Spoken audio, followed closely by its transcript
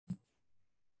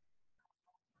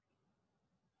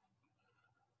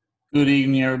Good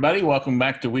evening, everybody. Welcome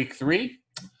back to week 3.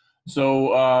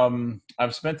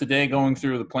 I've spent the day going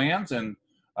through the plans, and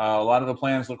a lot of the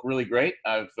plans look really great.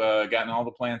 I've gotten all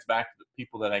the plans back to the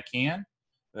people that I can.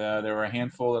 There were a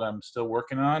handful that I'm still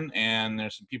working on, and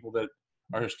there's some people that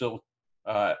are still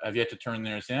have yet to turn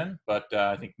theirs in. But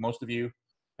I think most of you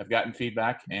have gotten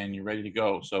feedback, and you're ready to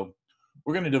go. So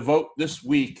we're going to devote this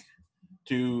week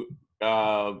to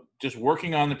just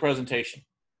working on the presentation.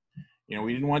 You know,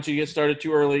 we didn't want you to get started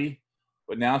too early,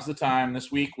 but now's the time.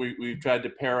 This week, we've tried to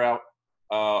pair out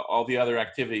all the other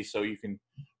activities so you can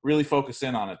really focus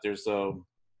in on it. There's a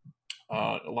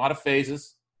lot of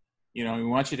phases. You know, we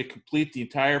want you to complete the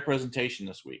entire presentation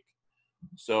this week.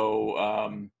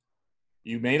 So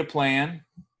you made a plan,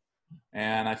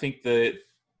 and I think that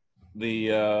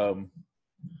the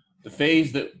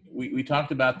phase that we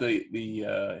talked about,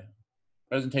 the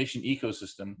presentation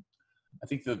ecosystem. I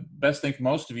think the best thing for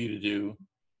most of you to do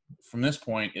from this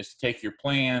point is to take your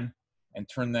plan and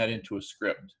turn that into a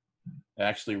script.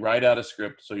 Actually write out a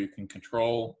script so you can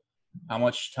control how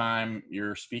much time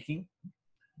you're speaking.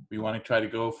 We want to try to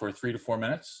go for 3 to 4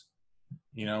 minutes.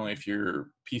 You know, if your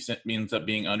piece ends up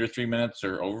being under 3 minutes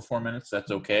or over 4 minutes,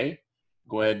 that's okay.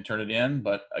 Go ahead and turn it in.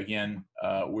 But again,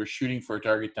 we're shooting for a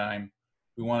target time.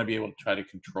 We want to be able to try to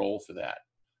control for that.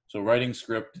 So writing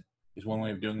script is one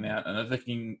way of doing that. Another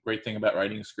great thing about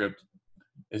writing a script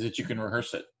is that you can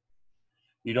rehearse it.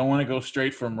 You don't want to go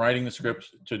straight from writing the script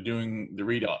to doing the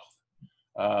read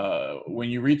off. When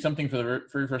you read something for the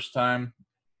very first time,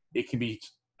 it can be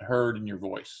heard in your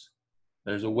voice.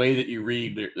 There's a way that you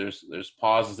read. There's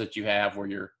pauses that you have where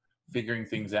you're figuring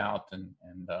things out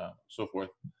and so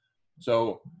forth.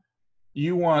 So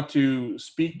you want to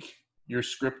speak your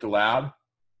script aloud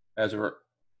as a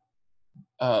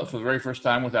for the very first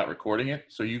time without recording it,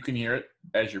 so you can hear it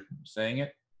as you're saying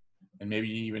it, and maybe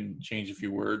even change a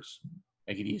few words,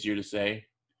 make it easier to say,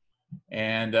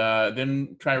 and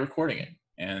then try recording it.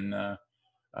 And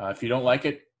if you don't like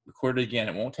it, record it again.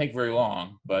 It won't take very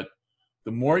long, but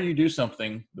the more you do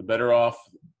something, the better off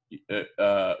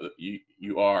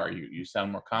you are. You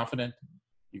sound more confident.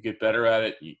 You get better at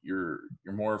it. You're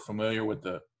more familiar with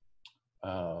the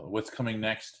what's coming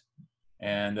next,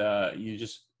 and you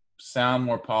just sound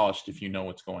more polished if you know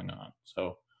what's going on.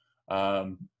 So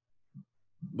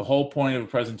the whole point of a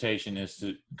presentation is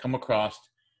to come across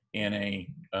in a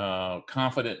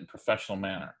confident and professional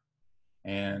manner.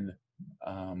 And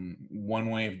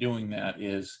one way of doing that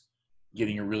is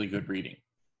getting a really good reading.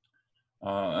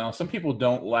 Now, some people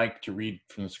don't like to read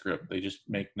from the script. They just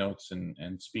make notes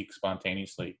and speak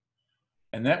spontaneously.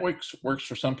 And that works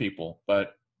for some people,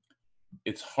 but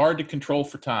it's hard to control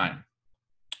for time.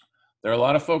 There are a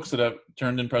lot of folks that have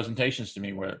turned in presentations to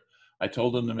me where I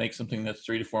told them to make something that's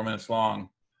 3 to 4 minutes long,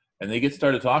 and they get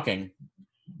started talking,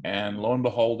 and lo and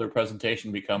behold, their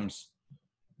presentation becomes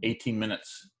 18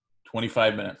 minutes,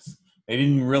 25 minutes. They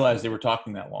didn't even realize they were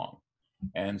talking that long.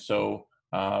 And so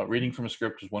reading from a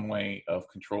script is one way of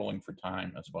controlling for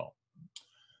time as well.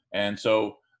 And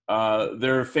so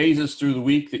there are phases through the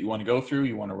week that you want to go through.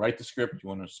 You want to write the script. You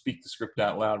want to speak the script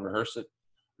out loud, rehearse it.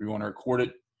 You want to record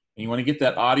it. And you want to get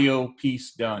that audio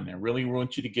piece done. I really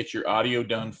want you to get your audio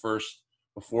done first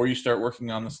before you start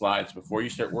working on the slides, before you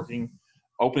start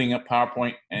opening up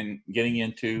PowerPoint and getting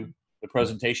into the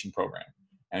presentation program.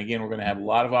 And again, we're going to have a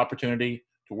lot of opportunity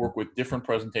to work with different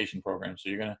presentation programs. So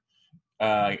you're going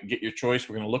to get your choice.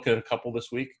 We're going to look at a couple this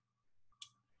week.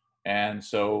 And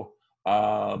so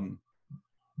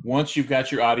once you've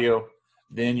got your audio,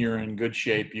 then you're in good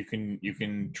shape. You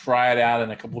can try it out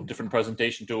in a couple of different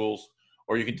presentation tools,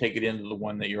 or you can take it into the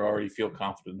one that you already feel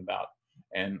confident about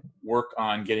and work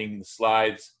on getting the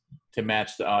slides to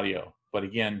match the audio. But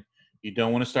again, you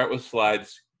don't want to start with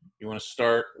slides. You want to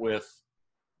start with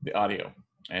the audio.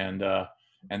 And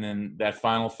then that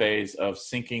final phase of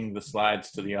syncing the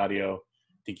slides to the audio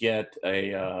to get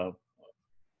a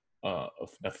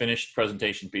finished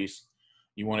presentation piece.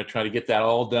 You want to try to get that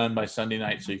all done by Sunday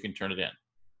night so you can turn it in.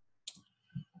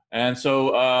 And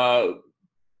so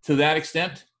to that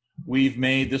extent, we've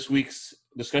made this week's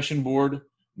discussion board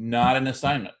not an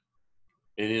assignment.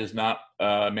 It is not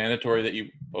mandatory that you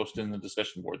post in the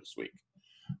discussion board this week.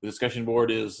 The discussion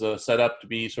board is set up to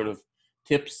be sort of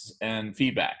tips and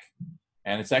feedback.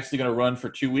 And it's actually going to run for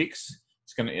 2 weeks.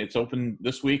 It's open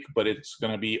this week, but it's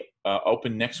going to be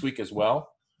open next week as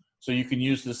well. So you can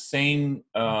use the same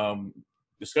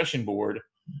discussion board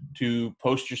to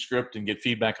post your script and get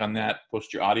feedback on that,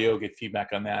 post your audio, get feedback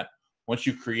on that. Once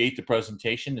you create the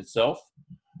presentation itself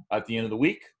at the end of the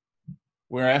week,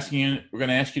 we're going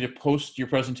to ask you to post your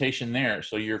presentation there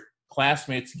so your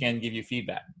classmates can give you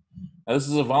feedback. Now, this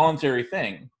is a voluntary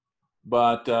thing,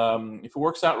 But if it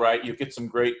works out right, you'll get some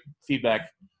great feedback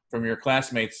from your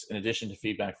classmates in addition to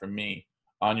feedback from me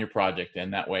on your project.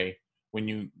 And that way, when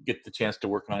you get the chance to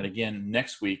work on it again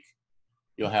next week,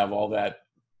 you'll have all that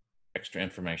extra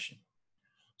information.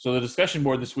 So the discussion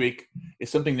board this week is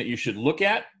something that you should look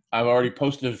at. I've already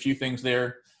posted a few things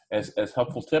there as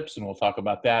helpful tips, and we'll talk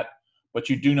about that. But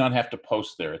you do not have to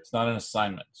post there. It's not an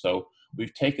assignment. So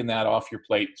we've taken that off your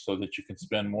plate so that you can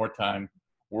spend more time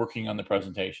working on the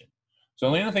presentation. So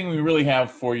the only thing we really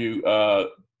have for you,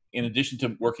 in addition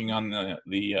to working on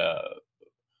the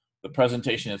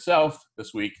presentation itself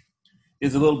this week,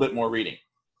 is a little bit more reading.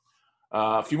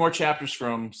 A few more chapters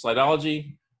from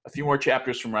Slidology, a few more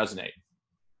chapters from Resonate.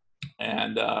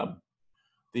 And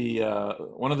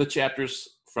one of the chapters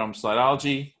from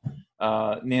Slidology,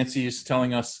 Nancy is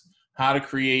telling us how to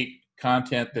create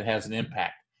content that has an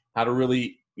impact, how to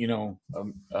really,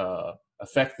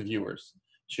 affect the viewers.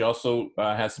 She also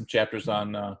has some chapters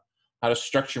on how to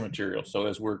structure material. So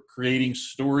as we're creating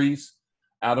stories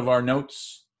out of our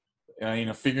notes,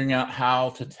 figuring out how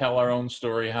to tell our own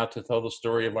story, how to tell the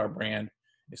story of our brand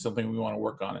is something we want to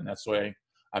work on. And that's why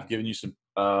I've given you some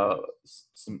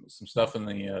stuff in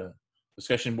the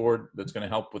discussion board that's going to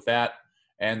help with that.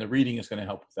 And the reading is going to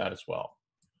help with that as well.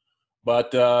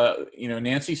 But,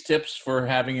 Nancy's tips for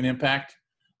having an impact,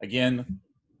 again,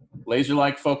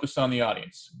 laser-like focus on the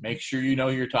audience. Make sure you know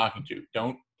who you're talking to.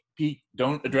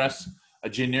 Don't address a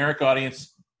generic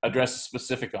audience, address a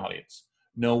specific audience.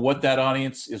 Know what that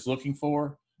audience is looking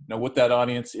for, know what that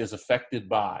audience is affected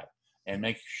by, and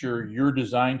make sure your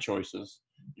design choices,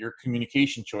 your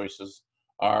communication choices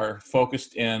are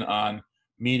focused in on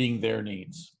meeting their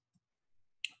needs.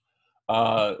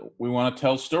 We want to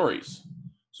tell stories.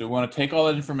 So we want to take all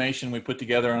that information we put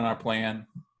together on our plan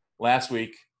last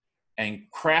week and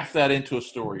craft that into a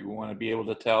story. We want to be able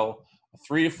to tell a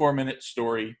 3 to 4 minute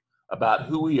story about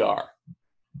who we are,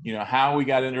 how we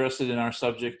got interested in our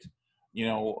subject,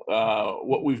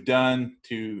 what we've done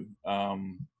to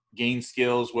gain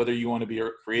skills, whether you want to be a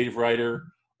creative writer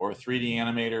or a 3D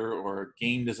animator or a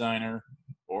game designer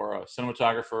or a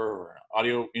cinematographer or an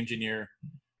audio engineer.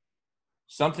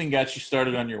 Something got you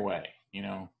started on your way,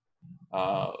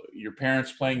 your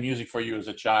parents playing music for you as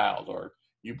a child, or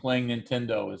you playing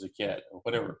Nintendo as a kid, or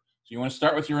whatever. So you want to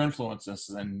start with your influences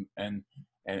and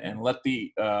let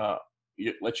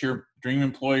your dream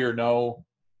employer know,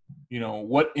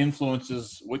 what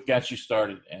influences, what got you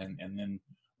started, and then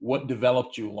what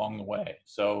developed you along the way.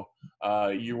 So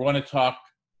you want to talk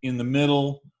in the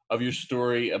middle of your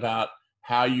story about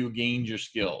how you gained your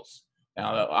skills.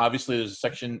 Now, obviously, there's a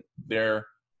section there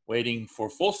waiting for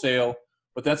Full Sail,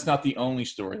 but that's not the only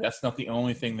story. That's not the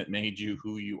only thing that made you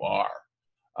who you are.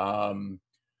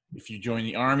 If you join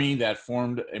the Army, that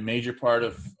formed a major part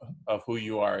of who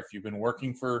you are. If you've been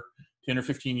working for 10 or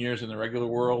 15 years in the regular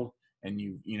world and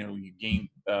you gain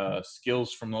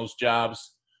skills from those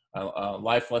jobs,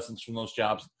 life lessons from those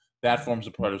jobs, that forms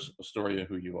a part of a story of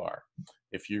who you are.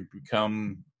 If you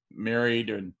become married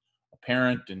and a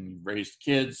parent and you've raised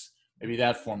kids, maybe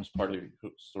that forms part of the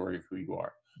story of who you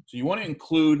are. So you want to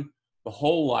include the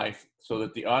whole life so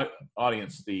that the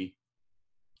audience, the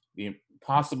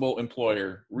possible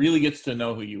employer, really gets to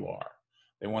know who you are.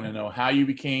 They want to know how you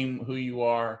became who you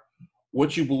are,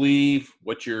 what you believe,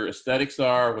 what your aesthetics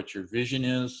are, what your vision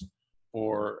is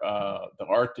for the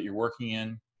art that you're working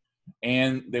in,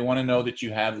 and they want to know that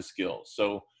you have the skills.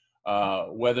 So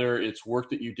whether it's work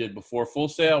that you did before Full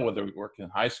Sail, whether you worked in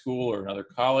high school or another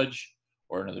college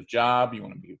or another job, you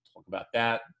want to be able to talk about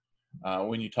that.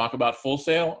 When you talk about Full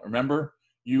Sail, remember,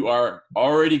 you are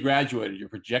already graduated. You're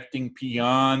projecting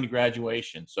beyond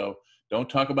graduation. So don't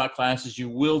talk about classes you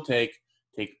will take.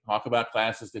 Talk about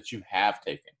classes that you have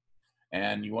taken.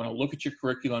 And you want to look at your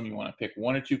curriculum. You want to pick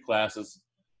 1 or 2 classes.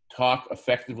 Talk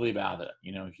effectively about it.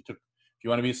 If you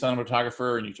want to be a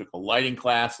cinematographer and you took a lighting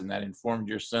class and that informed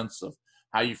your sense of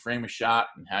how you frame a shot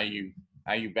and how you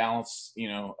balance,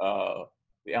 the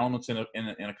elements in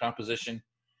a composition,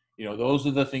 those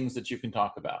are the things that you can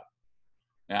talk about.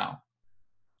 Now,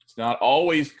 it's not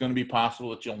always going to be possible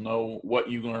that you'll know what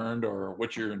you learned or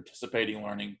what you're anticipating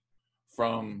learning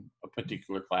from a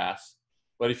particular class.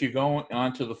 But if you go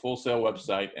onto the Full Sail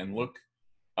website and look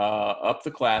up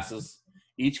the classes,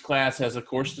 each class has a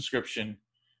course description.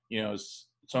 It's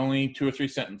only 2 or 3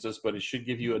 sentences, but it should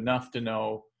give you enough to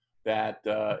know that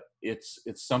it's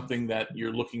something that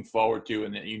you're looking forward to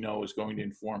and that is going to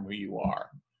inform who you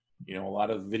are. A lot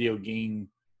of video game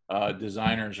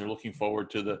designers are looking forward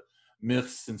to the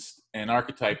myths and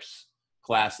archetypes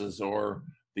classes, or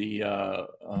the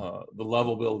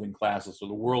level building classes, or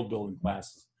the world building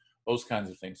classes. those kinds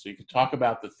of things. So you can talk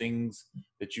about the things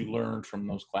that you learned from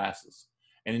those classes.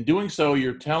 And in doing so,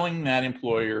 you're telling that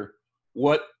employer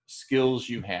what skills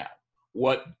you have,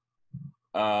 what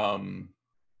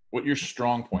your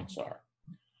strong points are.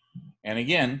 And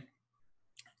again,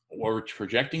 we're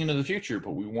projecting into the future,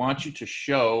 but we want you to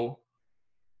show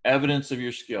evidence of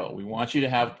your skill. We want you to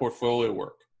have portfolio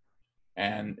work.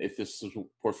 And if this is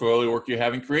portfolio work you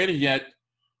haven't created yet,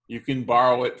 you can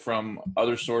borrow it from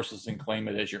other sources and claim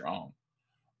it as your own.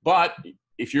 But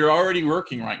if you're already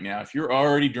working right now, if you're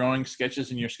already drawing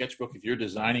sketches in your sketchbook, if you're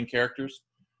designing characters,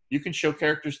 you can show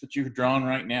characters that you've drawn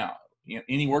right now. You know,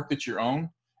 any work that's your own,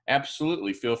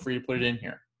 absolutely feel free to put it in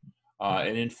here.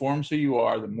 It informs who you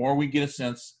are. The more we get a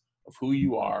sense of who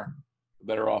you are, the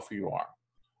better off you are.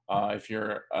 If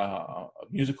you're a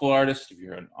musical artist, if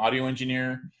you're an audio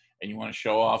engineer, and you want to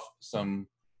show off some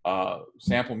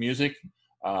sample music,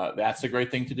 that's a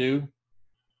great thing to do.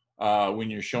 When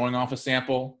you're showing off a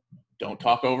sample, don't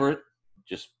talk over it.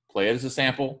 Just play it as a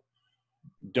sample.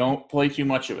 Don't play too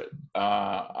much of it.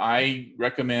 I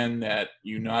recommend that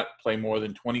you not play more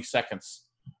than 20 seconds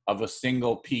of a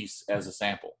single piece as a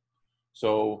sample.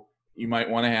 So you might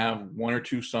want to have 1 or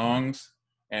 2 songs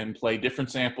and play different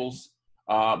samples.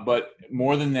 But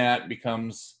more than that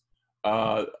becomes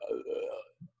an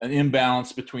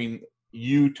imbalance between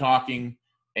you talking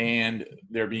and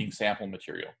there being sample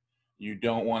material. You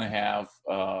don't want to have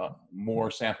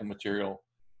more sample material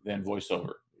than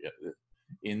voiceover.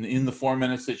 In the 4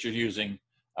 minutes that you're using,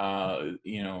 well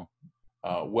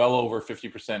over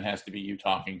 50% has to be you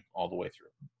talking all the way through.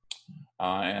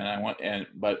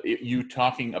 But you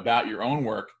talking about your own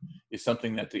work is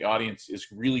something that the audience is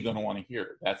really going to want to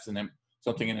hear. That's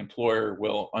something an employer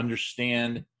will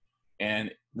understand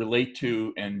and relate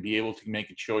to and be able to make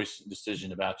a choice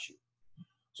decision about you.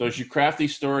 So as you craft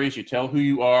these stories, you tell who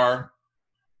you are.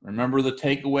 Remember the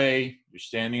takeaway. You're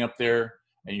standing up there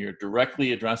and you're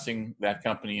directly addressing that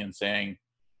company and saying,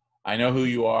 I know who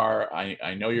you are.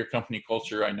 I know your company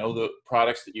culture. I know the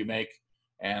products that you make,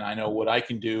 and I know what I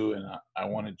can do, and I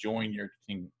want to join your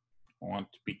team. I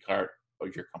want to be part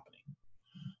of your company.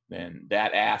 Then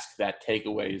that ask, that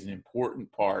takeaway is an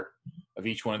important part of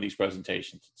each one of these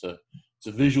presentations. It's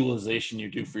a visualization you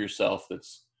do for yourself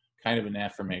that's kind of an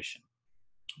affirmation.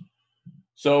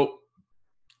 So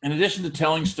in addition to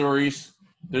telling stories,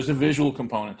 there's a visual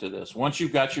component to this. Once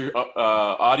you've got your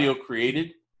audio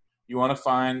created, you want to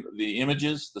find the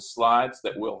images, the slides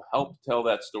that will help tell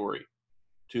that story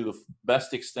to the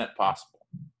best extent possible.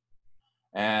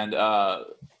 And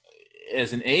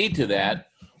as an aid to that,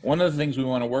 one of the things we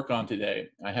want to work on today,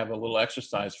 I have a little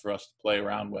exercise for us to play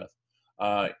around with.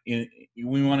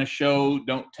 We want to show,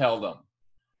 don't tell them.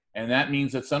 And that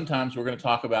means that sometimes we're going to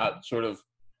talk about sort of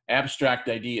abstract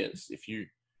ideas. If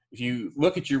you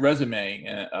look at your resume,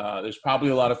 there's probably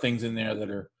a lot of things in there that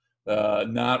are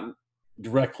not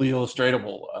directly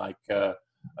illustratable. Like,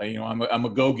 I'm a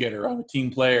go-getter. I'm a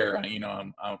team player.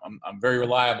 I'm very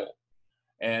reliable.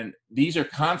 And these are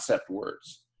concept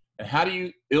words. And how do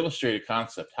you illustrate a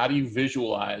concept? How do you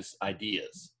visualize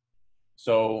ideas?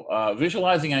 So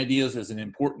visualizing ideas is an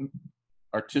important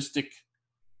artistic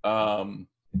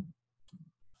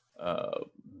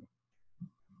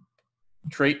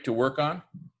trait to work on.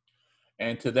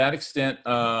 And to that extent,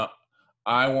 I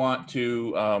want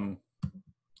to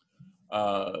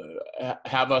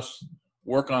have us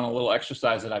work on a little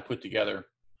exercise that I put together.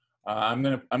 I'm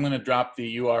gonna drop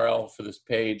the URL for this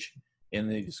page in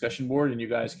the discussion board, and you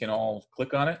guys can all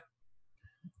click on it.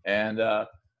 And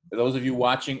for those of you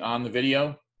watching on the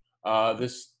video,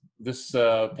 this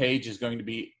page is going to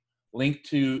be linked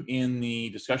to in the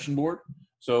discussion board,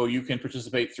 so you can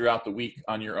participate throughout the week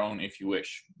on your own if you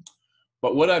wish.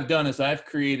 But what I've done is I've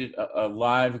created a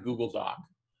live Google Doc.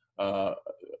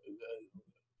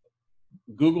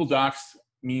 Google Docs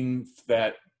means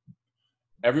that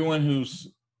everyone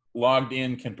who's logged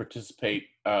in can participate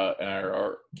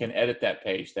or can edit that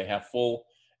page. They have full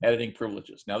editing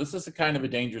privileges. Now, this is a kind of a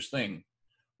dangerous thing.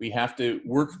 We have to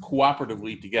work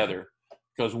cooperatively together,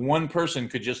 because one person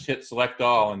could just hit select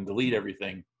all and delete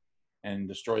everything and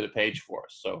destroy the page for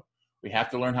us. So we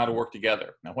have to learn how to work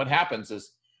together. Now, what happens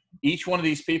is each one of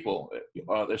these people,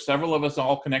 there's several of us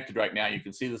all connected right now. You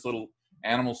can see this little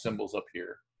animal symbols up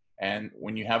here. And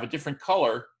when you have a different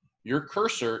color, your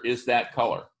cursor is that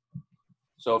color.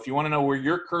 So if you want to know where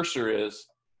your cursor is,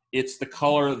 it's the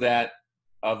color of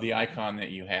the icon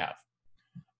that you have.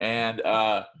 And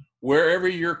wherever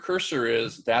your cursor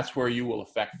is, that's where you will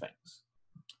affect things.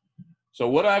 So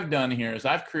what I've done here is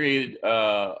I've created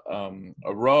a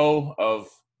row of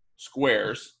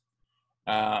squares,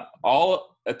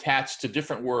 all attached to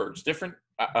different words, different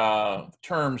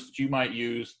terms that you might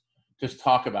use to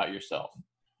talk about yourself.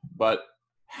 But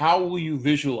how will you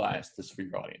visualize this for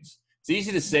your audience? It's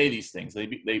easy to say these things.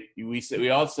 We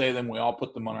all say them. We all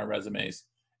put them on our resumes,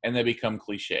 and they become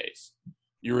cliches.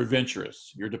 You're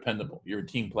adventurous. You're dependable. You're a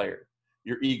team player.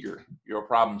 You're eager. You're a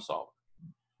problem solver.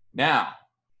 Now,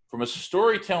 from a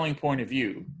storytelling point of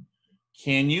view,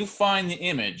 can you find the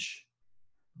image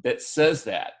that says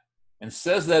that, and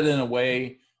says that in a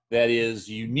way that is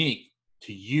unique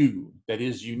to you, that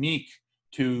is unique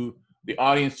to the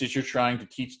audience that you're trying to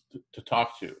teach to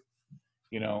talk to?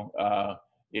 You know,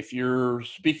 if you're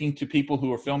speaking to people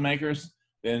who are filmmakers,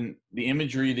 then the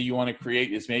imagery that you want to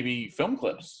create is maybe film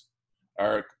clips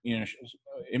or, you know,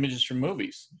 images from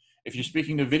movies. If you're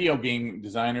speaking to video game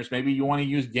designers, maybe you want to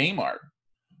use game art.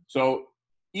 So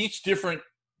each different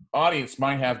audience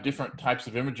might have different types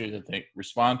of imagery that they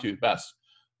respond to best.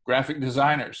 Graphic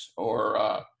designers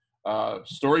or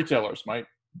storytellers might,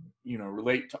 you know,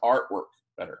 relate to artwork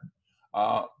better.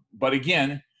 But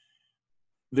again,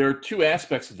 there are two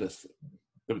aspects of this.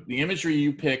 The imagery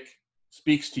you pick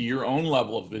speaks to your own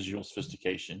level of visual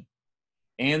sophistication,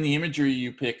 and the imagery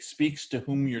you pick speaks to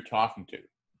whom you're talking to.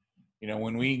 You know,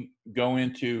 when we go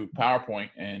into PowerPoint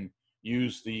and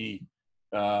use the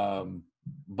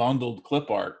bundled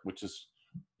clip art, which is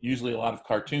usually a lot of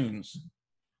cartoons,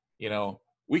 you know,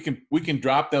 we can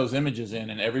drop those images in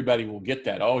and everybody will get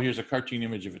that. Oh, here's a cartoon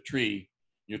image of a tree.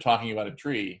 You're talking about a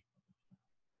tree.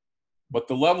 But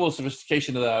the level of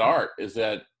sophistication of that art is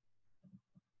that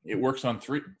it works on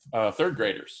third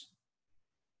graders.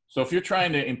 So if you're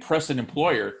trying to impress an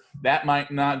employer, that might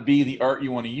not be the art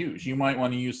you want to use. You might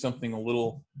want to use something a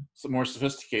little more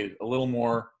sophisticated, a little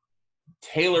more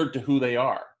tailored to who they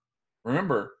are.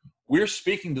 Remember, we're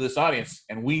speaking to this audience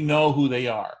and we know who they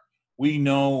are. We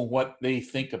know what they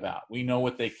think about. We know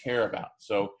what they care about.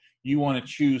 So you want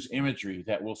to choose imagery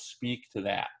that will speak to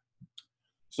that.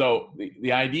 So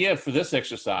the idea for this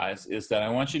exercise is that I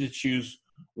want you to choose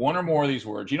one or more of these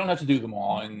words. You don't have to do them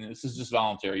all, and this is just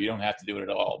voluntary. You don't have to do it at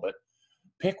all, but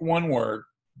pick one word,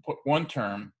 put one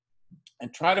term,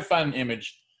 and try to find an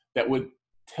image that would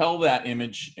tell that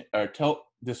image or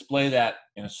display that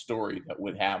in a story that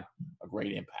would have a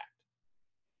great impact.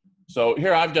 So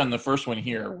here I've done the first one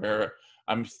here where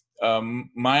I'm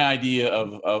my idea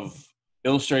of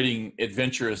illustrating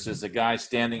adventurous is a guy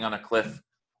standing on a cliff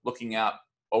looking out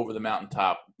over the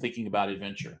mountaintop thinking about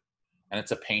adventure, and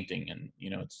it's a painting, and you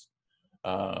know it's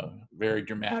very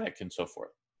dramatic and so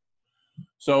forth.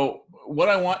 So what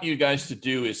I want you guys to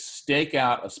do is stake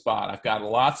out a spot. I've got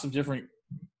lots of different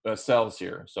cells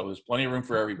here, so there's plenty of room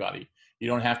for everybody. You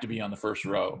don't have to be on the first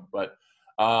row, but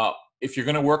if you're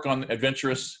going to work on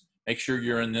adventurous, make sure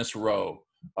you're in this row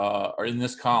or in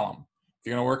this column. If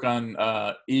you're going to work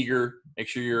on eager, make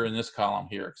sure you're in this column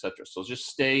here, etc. So just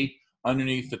stay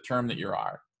underneath the term that you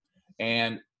are.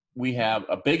 And we have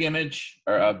a big image,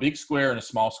 or a big square and a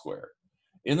small square.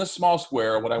 In the small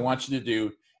square, what I want you to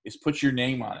do is put your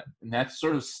name on it. And that's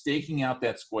sort of staking out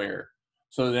that square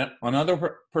so that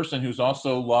another person who's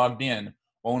also logged in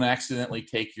won't accidentally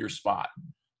take your spot.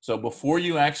 So before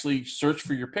you actually search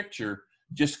for your picture,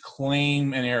 just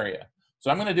claim an area.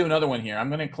 So I'm going to do another one here. I'm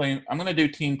going to do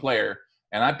team player,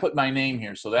 and I put my name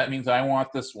here. So that means I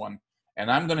want this one. And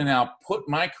I'm going to now put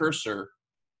my cursor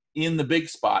in the big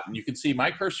spot. And you can see my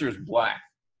cursor is black.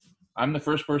 I'm the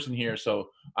first person here. So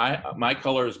my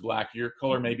color is black. Your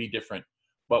color may be different.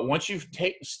 But once you've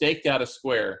staked out a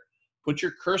square, put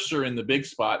your cursor in the big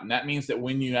spot. And that means that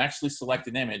when you actually select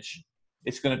an image,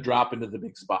 it's going to drop into the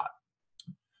big spot.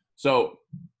 So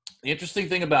the interesting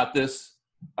thing about this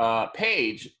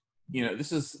page, you know,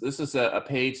 this is a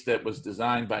page that was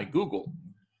designed by Google.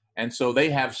 And so they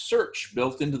have search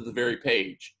built into the very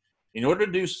page. In order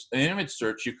to do an image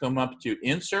search, you come up to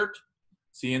Insert.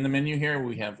 See in the menu here,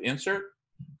 we have Insert.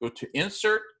 Go to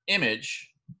Insert Image,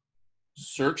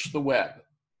 search the web.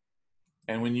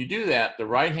 And when you do that, the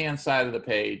right-hand side of the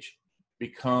page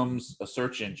becomes a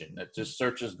search engine that just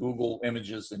searches Google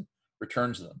images and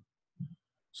returns them.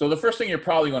 So the first thing you're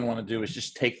probably going to want to do is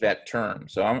just take that term.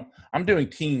 So I'm doing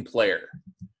team player.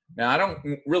 Now, I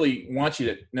don't really want you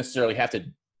to necessarily have to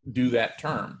do that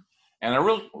term. And I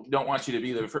really don't want you to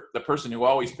be the person who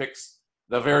always picks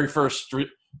the very first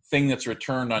thing that's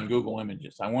returned on Google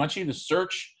Images. I want you to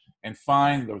search and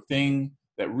find the thing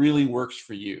that really works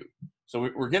for you. So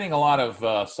we're getting a lot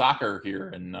of soccer here,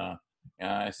 and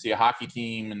I see a hockey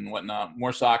team and whatnot,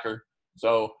 more soccer.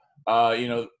 So, you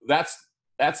know,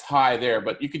 that's high there,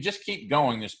 but you could just keep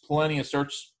going. There's plenty of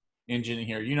search engine in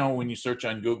here. You know, when you search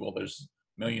on Google, there's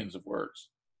millions of words.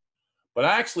 But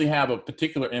I actually have a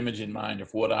particular image in mind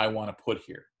of what I want to put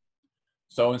here.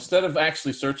 So instead of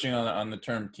actually searching on the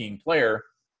term team player,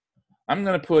 I'm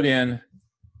going to put in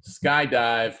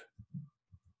skydive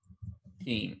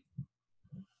team,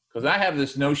 because I have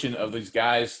this notion of these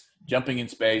guys jumping in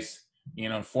space,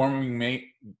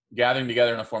 gathering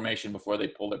together in a formation before they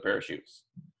pull their parachutes.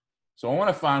 So I want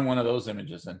to find one of those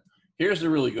images, and here's a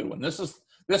really good one. This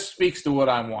speaks to what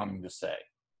I'm wanting to say.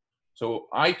 So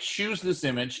I choose this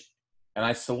image and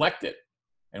I select it.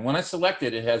 And when I select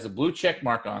it, it has a blue check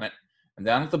mark on it. And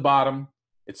down at the bottom,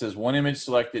 it says one image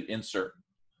selected, insert.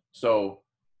 So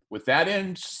with that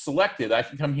image selected, I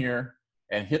can come here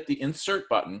and hit the insert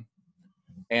button.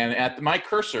 And at my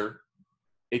cursor,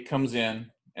 it comes in,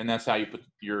 and that's how you put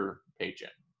your page in.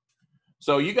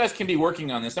 So you guys can be working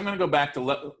on this. I'm going to go back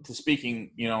to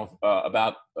speaking,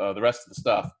 about the rest of the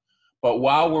stuff. But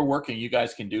while we're working, you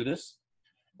guys can do this.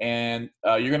 And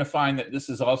you're going to find that this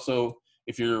is also,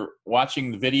 if you're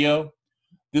watching the video,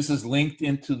 this is linked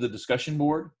into the discussion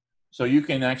board. So you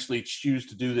can actually choose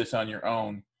to do this on your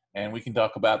own, and we can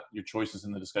talk about your choices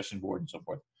in the discussion board and so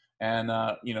forth. And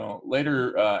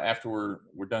later, after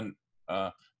we're done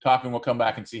talking, we'll come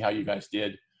back and see how you guys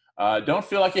did. Don't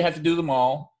feel like you have to do them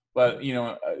all, but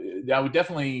I would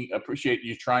definitely appreciate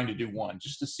you trying to do one,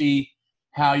 just to see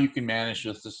how you can manage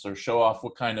this or show off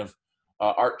what kind of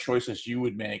art choices you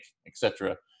would make,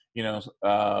 etc.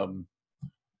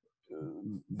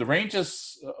 The range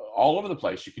is all over the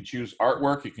place. You can choose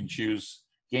artwork, you can choose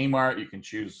game art, you can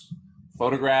choose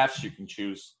photographs, you can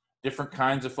choose different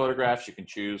kinds of photographs, you can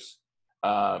choose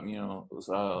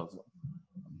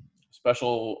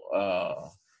special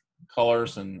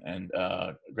colors and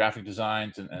graphic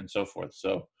designs and so forth.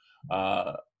 So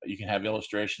you can have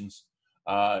illustrations.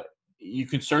 You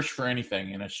can search for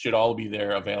anything, and it should all be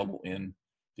there available in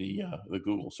the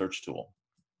Google search tool.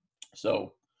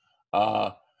 So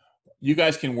you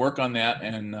guys can work on that,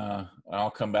 and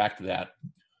I'll come back to that.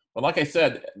 But like I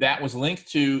said, that was linked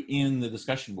to in the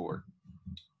discussion board.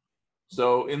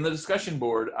 So in the discussion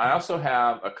board, I also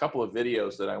have a couple of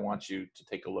videos that I want you to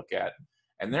take a look at,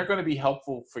 and they're going to be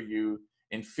helpful for you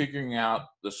in figuring out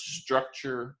the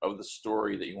structure of the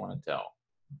story that you want to tell.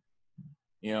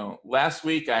 Last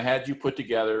week I had you put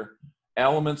together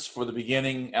elements for the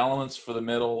beginning, elements for the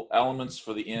middle, elements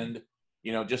for the end.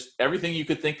 Just everything you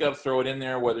could think of, throw it in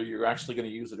there, whether you're actually going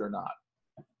to use it or not.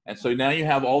 And so now you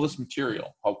have all this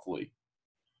material, hopefully.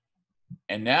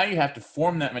 And now you have to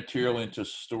form that material into a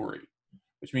story,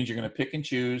 which means you're going to pick and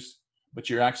choose, but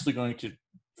you're actually going to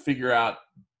figure out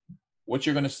what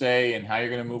you're going to say and how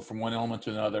you're going to move from one element to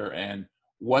another and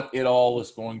what it all is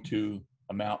going to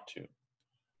amount to.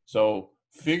 So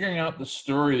figuring out the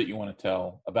story that you want to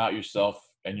tell about yourself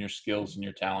and your skills and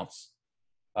your talents.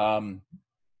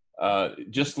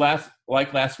 Just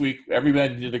like last week,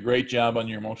 everybody did a great job on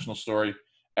your emotional story.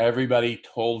 Everybody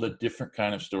told a different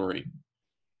kind of story.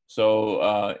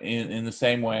 So in the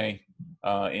same way,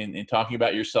 in talking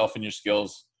about yourself and your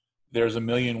skills, there's a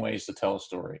million ways to tell a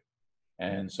story.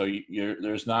 And so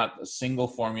there's not a single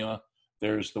formula.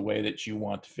 There's the way that you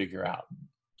want to figure out.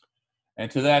 And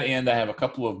to that end, I have a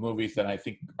couple of movies that I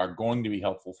think are going to be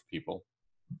helpful for people.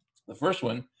 The first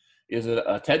one is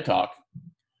a TED Talk.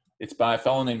 It's by a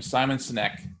fellow named Simon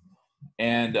Sinek,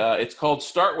 and it's called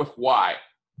Start With Why.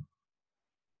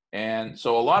 And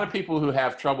so a lot of people who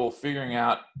have trouble figuring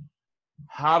out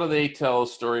how do they tell a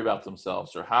story about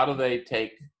themselves, or how do they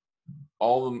take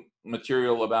all the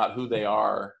material about who they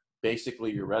are,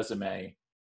 basically your resume,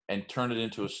 and turn it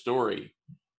into a story.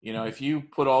 If you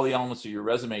put all the elements of your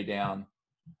resume down,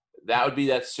 that would be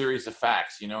that series of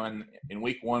facts. And in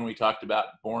week one, we talked about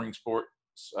boring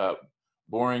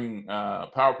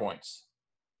PowerPoints.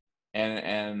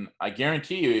 And I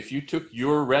guarantee you, if you took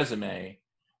your resume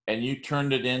and you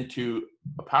turned it into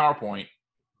a PowerPoint,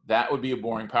 that would be a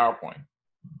boring PowerPoint.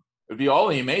 It would be all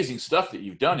the amazing stuff that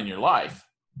you've done in your life,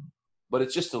 but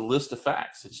it's just a list of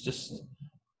facts. It's just,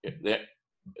 then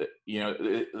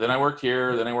I worked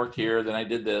here, then I worked here, then I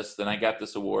did this, then I got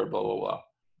this award, blah, blah, blah.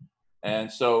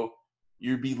 And so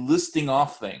you'd be listing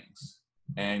off things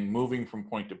and moving from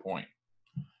point to point.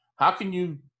 How can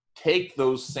you take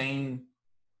those same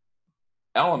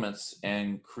elements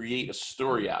and create a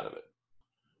story out of it?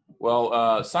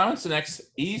 Well, Simon Sinek's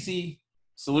easy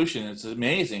solution, it's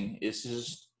amazing, is to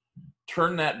just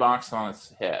turn that box on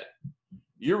its head.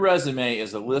 Your resume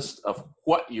is a list of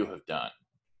what you have done.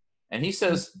 And he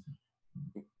says,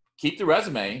 keep the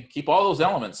resume, keep all those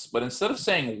elements, but instead of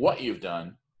saying what you've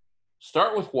done,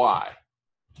 start with why.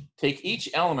 Take each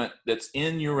element that's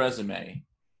in your resume,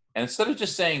 and instead of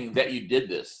just saying that you did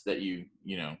this, that you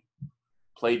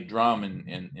played drum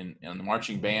in the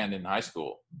marching band in high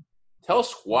school, tell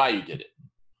us why you did it.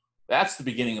 That's the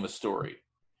beginning of a story.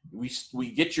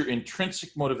 We get your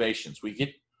intrinsic motivations. We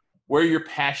get where your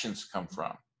passions come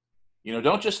from. You know,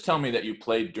 don't just tell me that you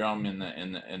played drum in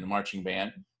the marching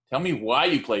band. Tell me why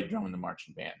you played drum in the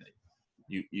marching band.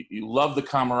 You love the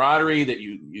camaraderie, that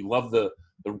you love the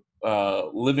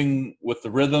living with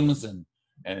the rhythms and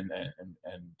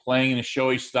playing in a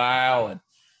showy style, and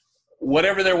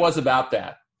whatever there was about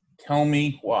that. Tell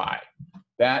me why.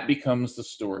 That becomes the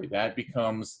story. That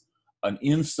becomes an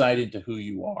insight into who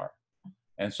you are.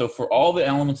 And so for all the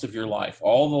elements of your life,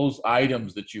 all those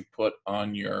items that you've put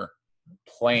on your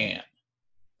plan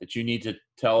that you need to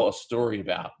tell a story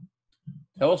about,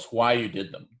 tell us why you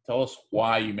did them. Tell us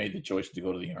why you made the choice to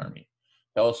go to the Army.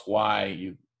 Tell us why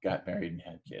you got married and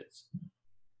had kids.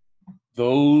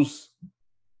 Those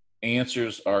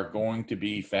answers are going to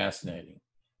be fascinating.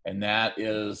 And that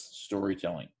is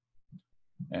storytelling.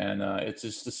 And it's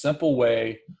just a simple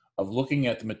way of looking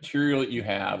at the material that you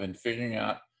have and figuring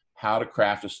out how to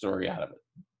craft a story out of it.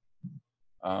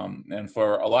 And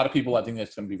for a lot of people, I think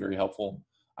that's going to be very helpful.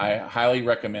 I highly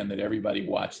recommend that everybody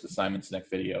watch the Simon Sinek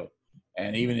video.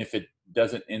 And even if it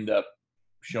doesn't end up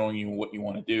showing you what you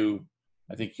want to do,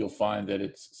 I think you'll find that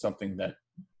it's something that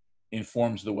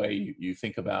informs the way you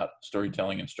think about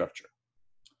storytelling and structure.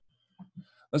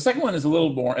 The second one is a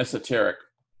little more esoteric.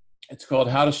 It's called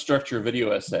How to Structure a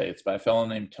Video Essay. It's by a fellow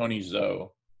named Tony Zoe.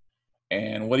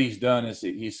 And what he's done is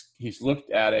he's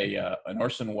looked at an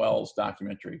Orson Welles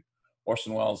documentary.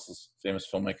 Orson Welles is a famous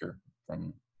filmmaker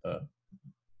from the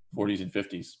 40s and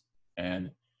 50s.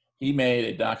 And he made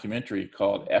a documentary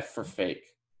called F for Fake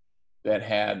that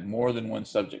had more than one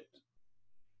subject,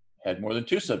 had more than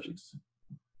two subjects,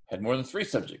 had more than three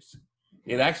subjects.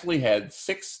 It actually had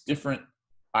 6 different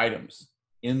items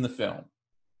in the film.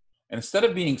 And instead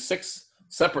of being 6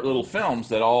 separate little films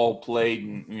that all played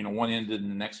and, you know, one ended and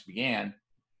the next began,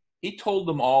 he told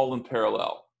them all in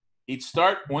parallel. He'd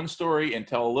start one story and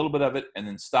tell a little bit of it and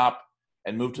then stop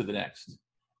and move to the next.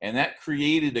 And that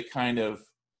created a kind of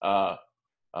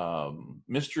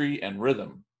mystery and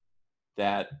rhythm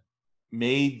that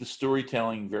made the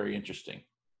storytelling very interesting.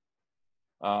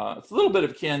 It's a little bit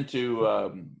akin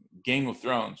to Game of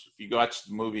Thrones. If you watch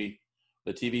the movie,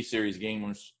 the TV series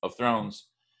Game of Thrones,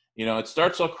 you know, it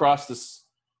starts across this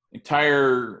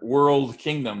entire world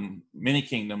kingdom, many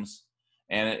kingdoms,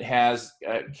 and it has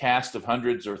a cast of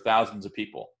hundreds or thousands of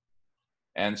people.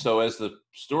 And so as the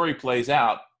story plays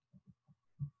out,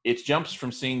 it jumps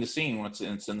from scene to scene. Once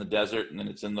it's in the desert, and then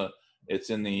it's in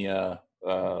the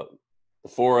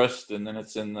forest, and then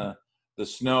it's in the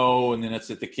snow, and then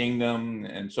it's at the kingdom,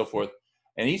 and so forth.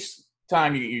 And each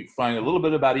time you find a little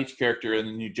bit about each character, and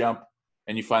then you jump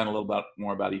and you find a little bit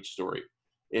more about each story.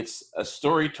 It's a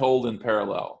story told in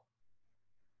parallel.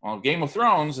 On Game of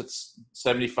Thrones, it's a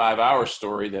 75-hour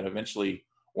story that eventually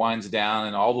winds down,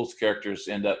 and all those characters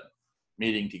end up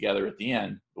meeting together at the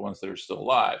end, the ones that are still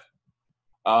alive.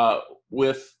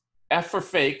 With F for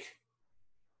Fake,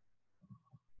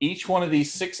 each one of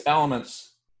these 6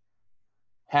 elements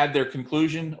had their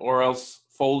conclusion or else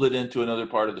folded into another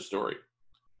part of the story.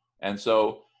 And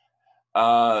so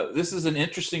this is an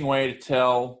interesting way to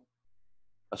tell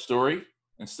a story.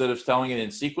 Instead of telling it in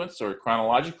sequence or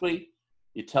chronologically,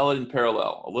 you tell it in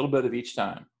parallel, a little bit of each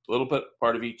time, a little bit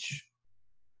part of each,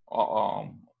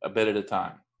 a bit at a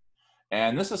time.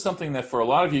 And this is something that for a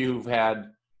lot of you who've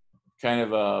had kind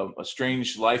of a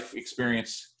strange life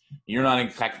experience, you're not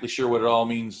exactly sure what it all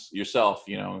means yourself.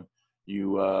 You know,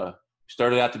 you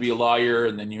started out to be a lawyer,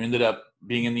 and then you ended up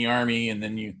being in the Army, and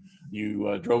then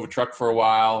you drove a truck for a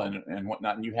while and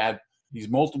whatnot, and you had these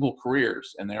multiple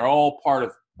careers, and they're all part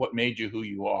of what made you who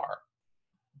you are.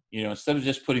 You know, instead of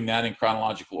just putting that in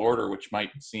chronological order, which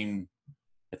might seem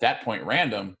at that point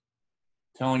random,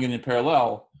 telling it in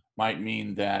parallel might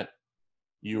mean that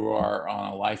you are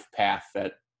on a life path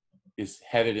that is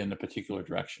headed in a particular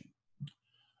direction.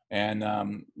 And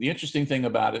the interesting thing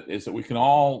about it is that we can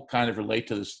all kind of relate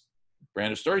to this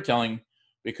brand of storytelling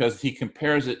because he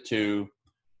compares it to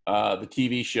the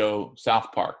TV show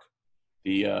South Park,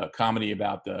 the comedy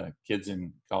about the kids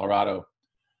in Colorado.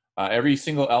 Every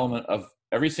single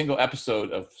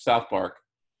episode of South Park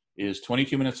is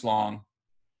 22 minutes long,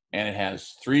 and it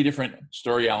has 3 different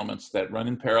story elements that run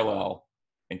in parallel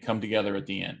and come together at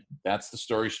the end. That's the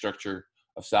story structure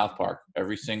of South Park,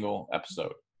 every single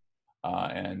episode.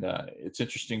 And it's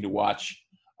interesting to watch.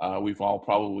 We've all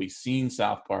probably seen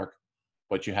South Park,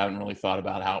 but you haven't really thought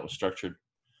about how it was structured.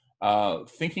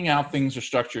 Thinking how things are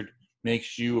structured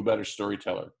makes you a better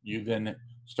storyteller. You then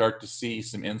start to see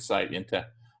some insight into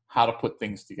how to put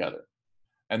things together.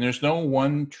 And there's no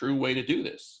one true way to do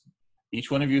this. Each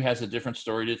one of you has a different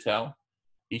story to tell.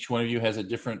 Each one of you has a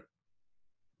different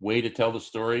way to tell the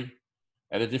story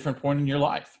at a different point in your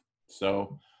life.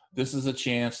 So this is a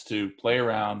chance to play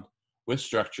around with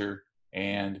structure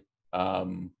and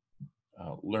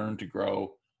learn to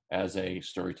grow as a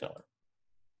storyteller.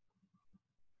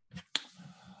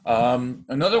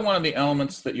 Another one of the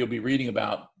elements that you'll be reading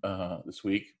about this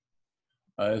week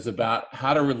is about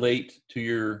how to relate to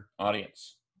your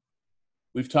audience.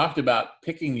 We've talked about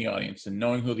picking the audience and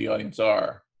knowing who the audience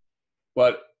are,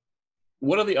 but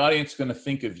what are the audience going to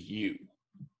think of you?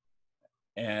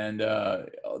 And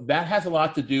that has a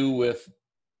lot to do with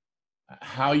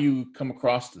how you come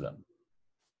across to them.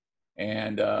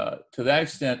 And to that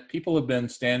extent, people have been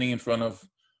standing in front of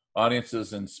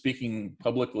audiences and speaking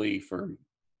publicly for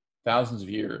thousands of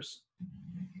years.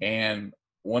 And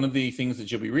one of the things that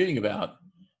you'll be reading about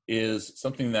is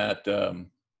something that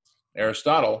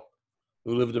Aristotle,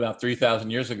 who lived about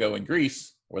 3,000 years ago in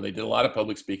Greece, where they did a lot of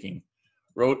public speaking,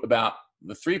 wrote about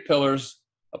the 3 pillars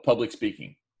of public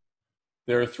speaking.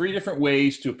 There are 3 different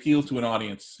ways to appeal to an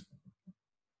audience,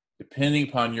 depending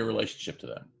upon your relationship to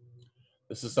them.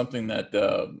 This is something that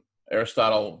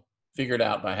Aristotle figured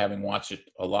out by having watched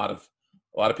a lot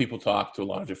of people talk to a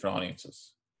lot of different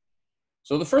audiences.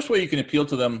 So the first way you can appeal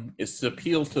to them is to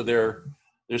appeal to their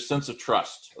sense of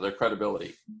trust, or their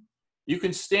credibility. You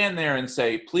can stand there and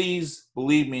say, please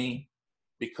believe me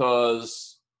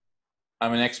because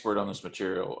I'm an expert on this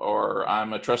material, or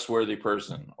I'm a trustworthy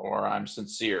person, or I'm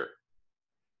sincere.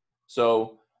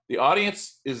 So the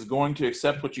audience is going to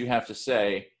accept what you have to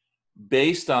say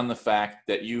based on the fact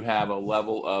that you have a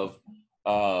level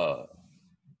of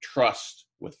trust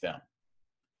with them.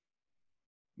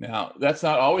 Now, that's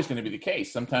not always going to be the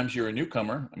case. Sometimes you're a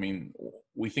newcomer. I mean,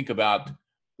 we think about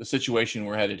the situation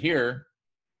we're headed here.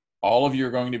 All of you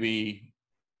are going to be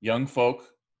young folk,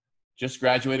 just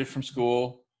graduated from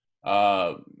school.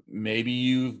 Maybe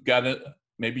you're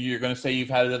going to say you've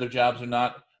had other jobs or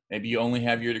not. Maybe you only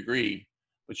have your degree,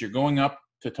 but you're going up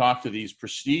to talk to these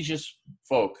prestigious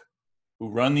folk who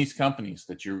run these companies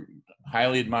that you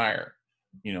highly admire.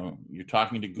 You know, you're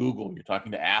talking to Google, you're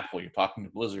talking to Apple, you're talking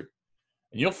to Blizzard,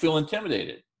 and you'll feel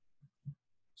intimidated.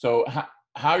 So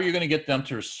how are you going to get them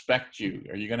to respect you?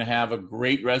 Are you going to have a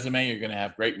great resume? You're going to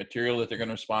have great material that they're going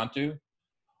to respond to?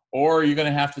 Or are you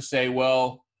going to have to say,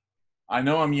 well, I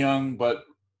know I'm young, but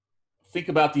think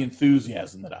about the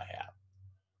enthusiasm that I have.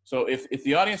 So if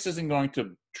the audience isn't going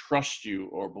to trust you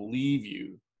or believe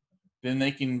you, then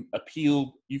you can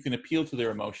appeal to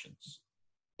their emotions.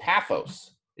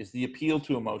 Pathos is the appeal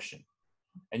to emotion.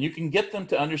 And you can get them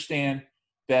to understand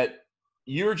that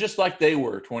you're just like they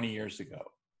were 20 years ago.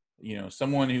 You know,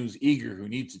 someone who's eager, who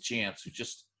needs a chance, who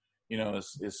just, you know,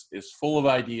 is full of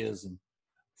ideas and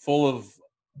full of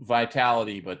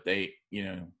vitality, but they, you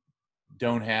know,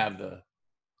 don't have the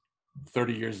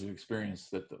 30 years of experience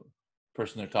that the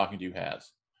person they're talking to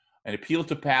has. An appeal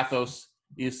to pathos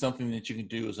is something that you can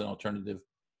do as an alternative,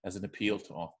 as an appeal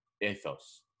to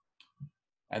ethos.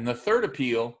 And the third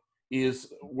appeal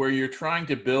is where you're trying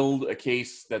to build a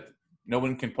case that no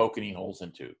one can poke any holes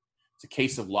into. It's a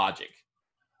case of logic.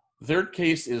 The third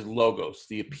case is logos,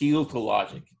 the appeal to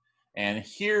logic. And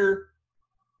here,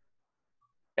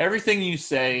 everything you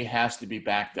say has to be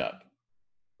backed up.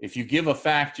 If you give a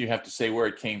fact, you have to say where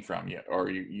it came from,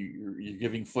 or you're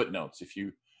giving footnotes. If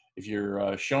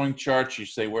you're showing charts, you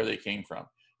say where they came from.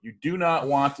 You do not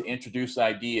want to introduce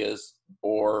ideas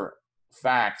or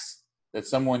facts that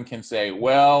someone can say,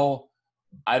 well,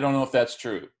 I don't know if that's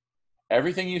true.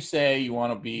 Everything you say, you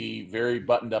want to be very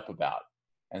buttoned up about.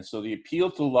 And so the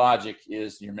appeal to logic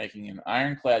is you're making an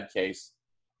ironclad case.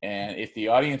 And if the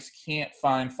audience can't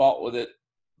find fault with it,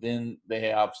 then they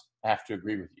have to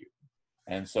agree with you.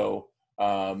 And so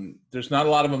there's not a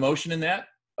lot of emotion in that.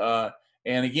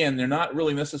 And again, they're not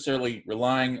really necessarily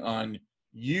relying on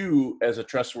you as a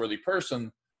trustworthy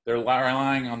person. They're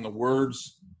relying on the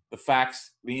words, the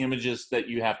facts, the images that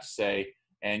you have to say.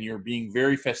 And you're being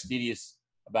very fastidious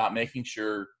about making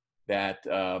sure that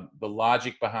the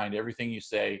logic behind everything you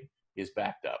say is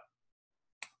backed up.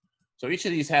 So each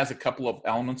of these has a couple of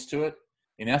elements to it.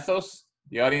 In ethos,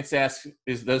 the audience asks,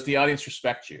 does the audience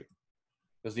respect you?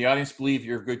 Does the audience believe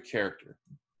you're a good character?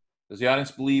 Does the audience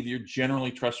believe you're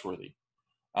generally trustworthy?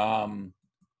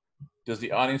 Does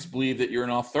the audience believe that you're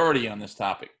an authority on this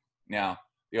topic? Now,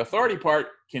 the authority part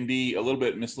can be a little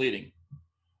bit misleading.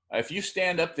 If you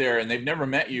stand up there and they've never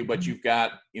met you, but you've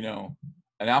got, you know,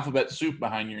 an alphabet soup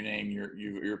behind your name,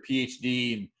 your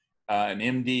PhD and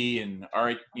an MD and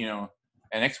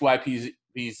an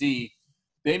XYPZ,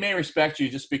 they may respect you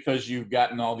just because you've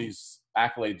gotten all these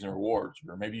accolades and awards,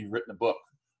 or maybe you've written a book,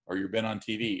 or you've been on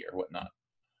TV or whatnot.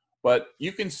 But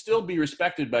you can still be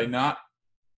respected by not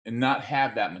and not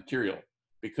have that material,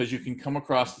 because you can come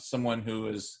across as someone who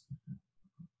is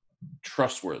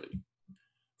trustworthy.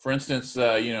 For instance,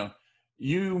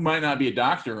 you might not be a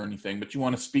doctor or anything, but you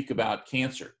want to speak about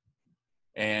cancer.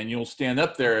 And you'll stand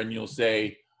up there and you'll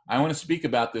say, I want to speak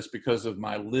about this because of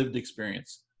my lived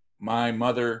experience. My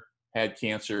mother had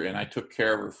cancer and I took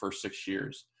care of her for 6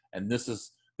 years. And this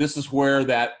is where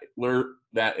that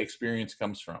experience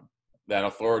comes from. That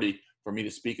authority for me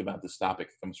to speak about this topic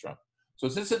comes from. So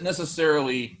this isn't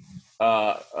necessarily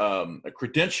a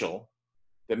credential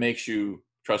that makes you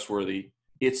trustworthy.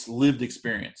 It's lived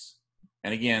experience.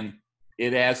 And again,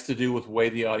 it has to do with the way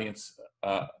the audience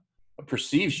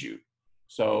perceives you.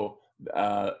 So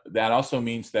that also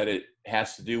means that it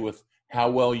has to do with how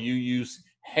well you use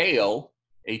HAIL,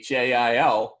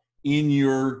 H-A-I-L, in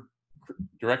your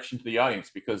direction to the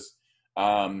audience, because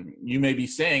you may be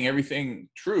saying everything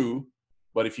true,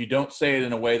 but if you don't say it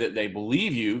in a way that they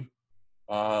believe you,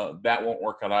 that won't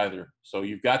work out either. So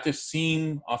you've got to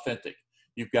seem authentic.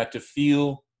 You've got to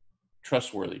feel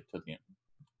trustworthy to the end.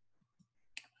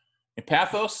 In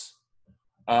pathos,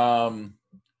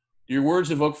 your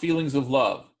words evoke feelings of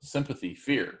love, sympathy,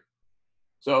 fear.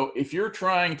 So if you're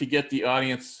trying to get the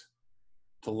audience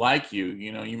to like you,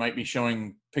 you might be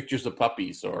showing pictures of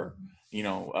puppies or,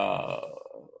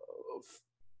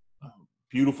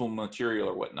 beautiful material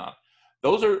or whatnot.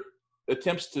 Those are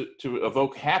attempts to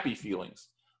evoke happy feelings.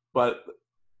 But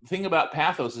the thing about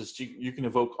pathos is you can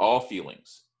evoke all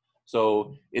feelings.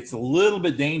 So it's a little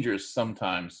bit dangerous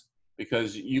sometimes,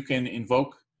 because you can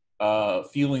invoke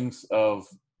feelings of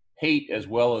hate as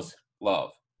well as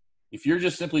love. If you're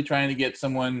just simply trying to get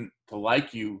someone to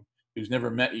like you who's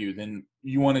never met you, then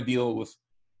you want to deal with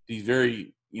these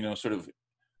very, sort of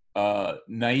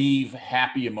naive,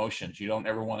 happy emotions. You don't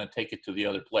ever want to take it to the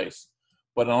other place.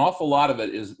 But an awful lot of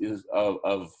it is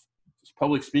of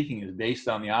public speaking is based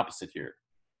on the opposite here.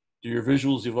 Do your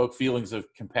visuals evoke feelings of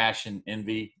compassion,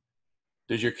 envy?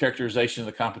 Does your characterization of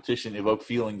the competition evoke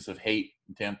feelings of hate,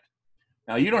 contempt?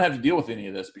 Now, you don't have to deal with any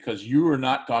of this because you are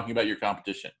not talking about your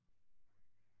competition.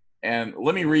 And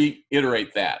let me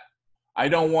reiterate that. I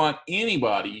don't want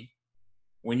anybody,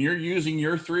 when you're using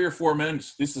your 3 or 4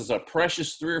 minutes, this is a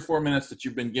precious 3 or 4 minutes that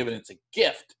you've been given. It's a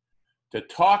gift to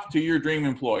talk to your dream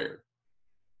employer.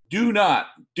 Do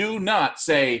not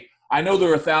say, I know there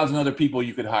are 1,000 other people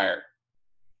you could hire.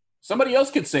 Somebody else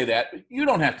could say that, but you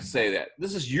don't have to say that.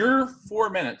 This is your 4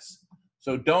 minutes.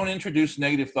 So don't introduce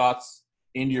negative thoughts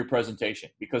into your presentation,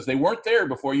 because they weren't there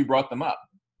before you brought them up.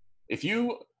 If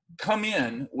you come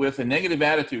in with a negative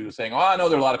attitude of saying, I know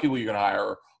there are a lot of people you're going to hire,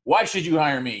 or why should you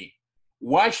hire me?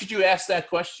 Why should you ask that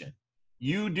question?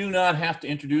 You do not have to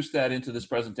introduce that into this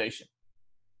presentation.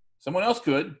 Someone else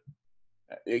could.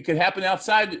 It could happen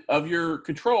outside of your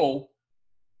control,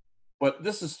 but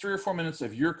this is 3 or 4 minutes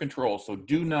of your control. So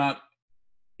do not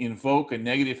invoke a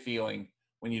negative feeling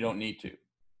when you don't need to.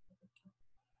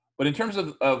 But in terms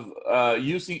of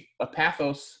using a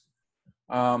pathos,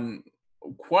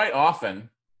 quite often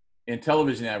in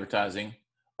television advertising,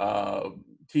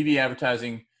 TV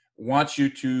advertising wants you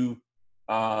to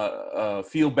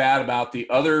feel bad about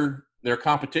their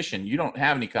competition. You don't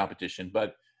have any competition,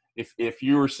 but if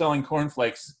you were selling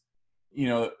cornflakes, you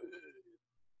don't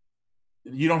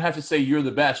have to say you're the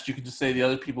best. You can just say the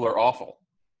other people are awful.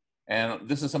 And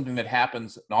this is something that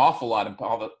happens an awful lot in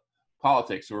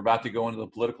politics. We're about to go into the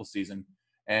political season,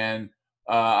 and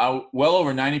well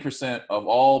over 90% of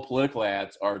all political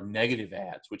ads are negative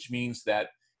ads, which means that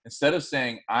instead of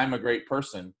saying I'm a great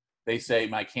person, they say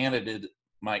my candidate,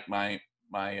 my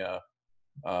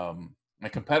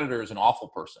competitor is an awful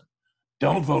person.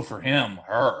 Don't vote for him,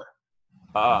 her.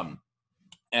 And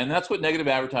that's what negative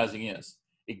advertising is.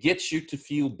 It gets you to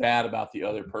feel bad about the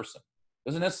other person.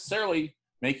 Doesn't necessarily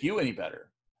make you any better.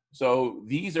 So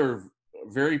these are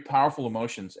very powerful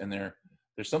emotions, and there's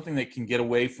something that can get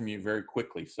away from you very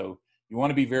quickly. So you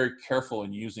want to be very careful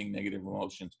in using negative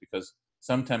emotions, because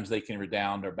sometimes they can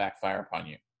redound or backfire upon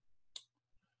you.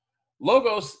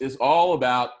 Logos is all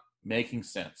about making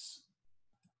sense.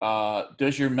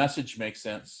 Does your message make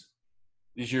sense?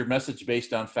 Is your message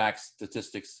based on facts,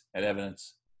 statistics, and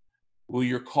evidence? Will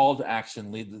your call to action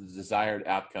lead to the desired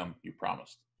outcome you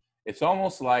promised? It's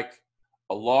almost like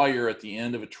a lawyer at the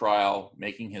end of a trial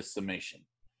making his summation.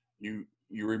 You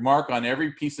remark on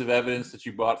every piece of evidence that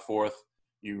you brought forth.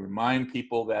 You remind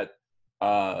people that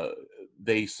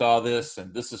they saw this,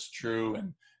 and this is true,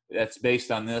 and that's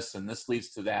based on this, and this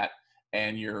leads to that.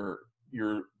 And the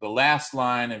last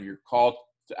line of your call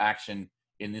to action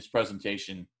in this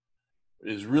presentation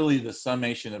is really the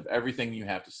summation of everything you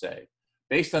have to say.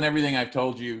 Based on everything I've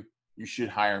told you, you should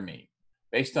hire me.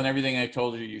 Based on everything I've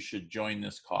told you, you should join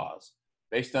this cause.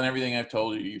 Based on everything I've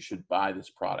told you, you should buy this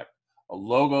product. A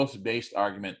logos-based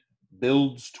argument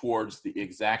builds towards the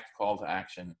exact call to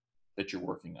action that you're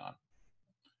working on.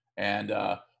 And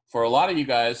for a lot of you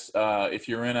guys, if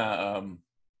you're in a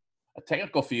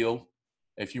technical field,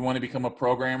 if you want to become a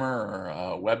programmer or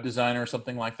a web designer or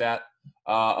something like that,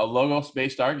 a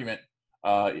logos-based argument,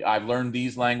 I've learned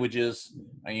these languages,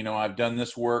 I've done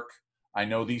this work, I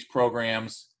know these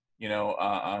programs,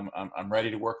 I'm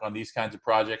ready to work on these kinds of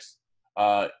projects,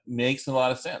 makes a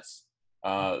lot of sense.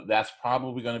 That's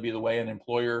probably going to be the way an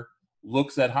employer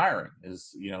looks at hiring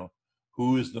is,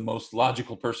 who is the most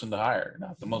logical person to hire,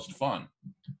 not the most fun.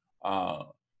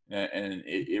 And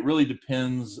it really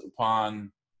depends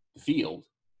upon the field.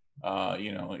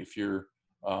 If you're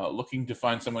looking to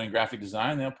find someone in graphic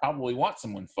design, they'll probably want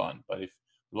someone fun. But if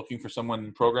you're looking for someone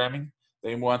in programming,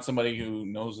 they want somebody who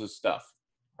knows his stuff,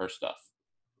 her stuff.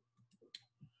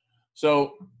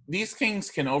 So these things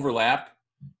can overlap.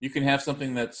 You can have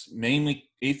something that's mainly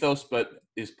ethos, but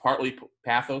is partly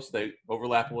pathos. They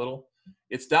overlap a little.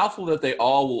 It's doubtful that they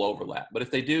all will overlap, but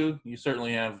if they do, you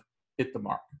certainly have hit the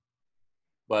mark.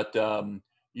 But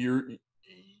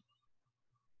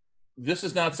this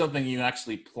is not something you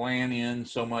actually plan in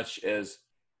so much as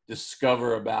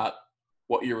discover about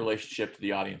what your relationship to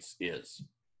the audience is.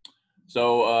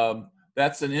 So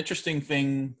that's an interesting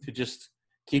thing to just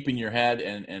keep in your head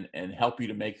and help you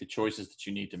to make the choices that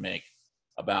you need to make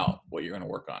about what you're going to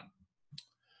work on.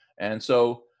 And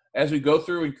so as we go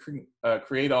through and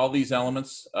create all these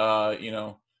elements,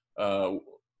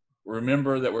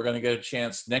 remember that we're going to get a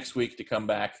chance next week to come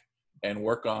back and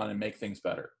work on and make things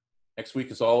better. Next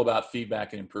week is all about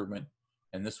feedback and improvement.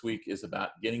 And this week is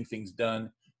about getting things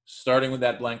done, starting with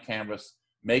that blank canvas,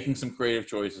 making some creative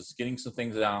choices, getting some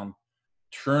things down,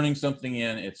 turning something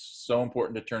in. It's so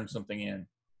important to turn something in.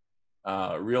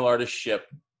 Real artists ship.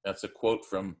 That's a quote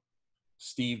from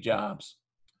Steve Jobs.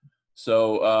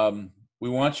 So we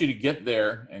want you to get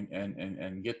there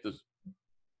and get the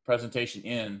presentation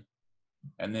in.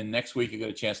 And then next week you get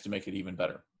a chance to make it even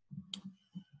better.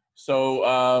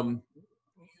 So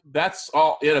that's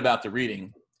all it about the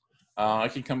reading. I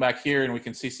can come back here and we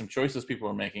can see some choices people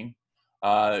are making.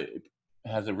 It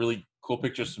has a really cool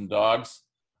picture of some dogs.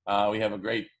 We have a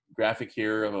great graphic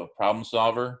here of a problem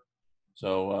solver.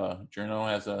 So Journo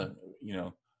has a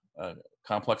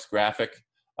complex graphic.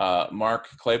 Mark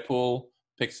Claypool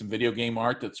picked some video game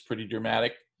art that's pretty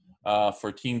dramatic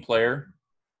for team player.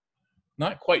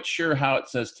 Not quite sure how it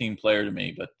says team player to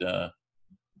me, but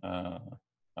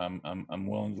I'm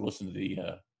willing to listen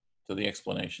to the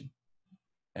explanation.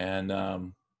 And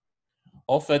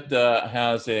Ulfet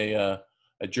has a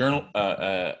journal,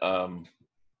 a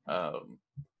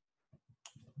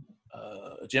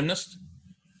gymnast,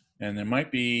 and there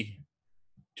might be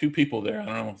two people there. I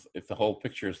don't know if the whole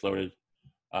picture is loaded,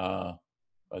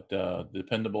 but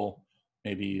dependable.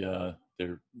 Maybe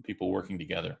they're people working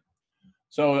together.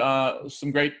 So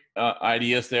some great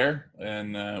ideas there,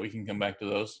 and we can come back to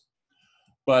those.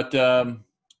 But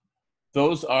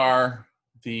those are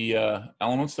the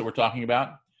elements that we're talking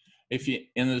about. If you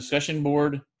in the discussion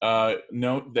board,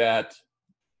 note that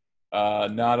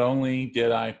not only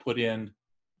did I put in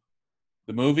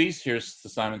the movies, here's the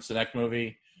Simon Sinek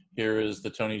movie, here is the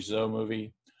Tony Zhou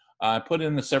movie. I put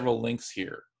in the several links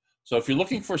here. So if you're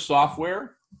looking for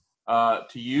software to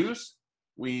use,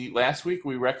 last week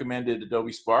we recommended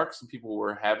Adobe Spark. Some people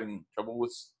were having trouble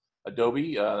with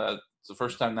Adobe. It's the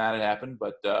first time that had happened,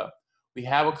 but we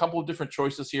have a couple of different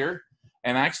choices here.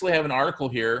 And I actually have an article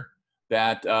here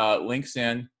that links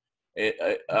in.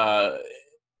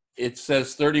 It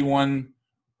says 31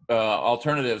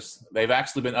 alternatives. They've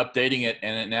actually been updating it,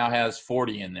 and it now has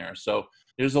 40 in there. So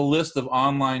there's a list of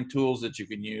online tools that you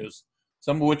can use,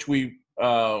 some of which we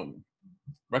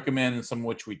recommend and some of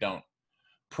which we don't.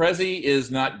 Prezi is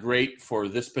not great for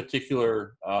this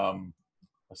particular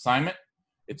assignment.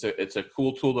 It's a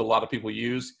cool tool that a lot of people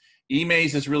use.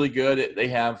 eMaze is really good. They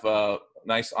have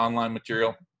nice online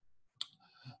material.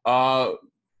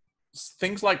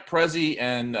 Things like Prezi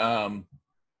and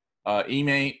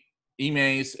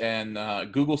eMaze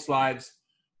and Google Slides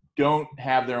don't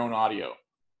have their own audio.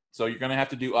 So you're going to have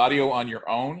to do audio on your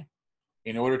own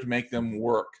in order to make them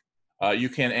work. You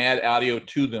can add audio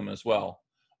to them as well.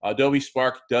 Adobe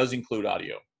Spark does include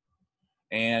audio.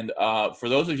 And for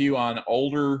those of you on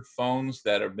older phones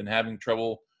that have been having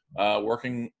trouble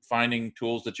finding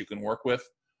tools that you can work with,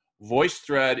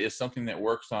 VoiceThread is something that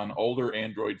works on older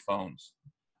Android phones.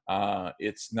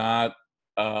 It's not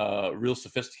real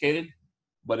sophisticated,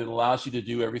 but it allows you to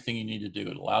do everything you need to do.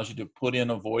 It allows you to put in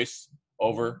a voice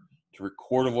over, to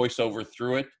record a voiceover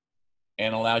through it,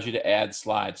 and allows you to add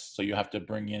slides. So you have to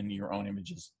bring in your own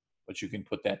images, but you can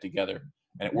put that together.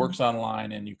 And it works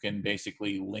online, and you can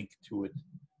basically link to it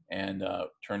and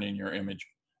turn in your image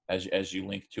as you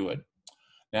link to it.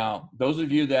 Now, those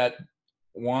of you that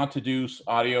want to do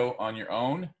audio on your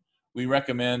own, we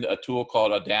recommend a tool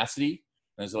called Audacity.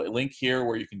 There's a link here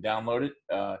where you can download it.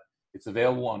 It's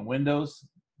available on Windows,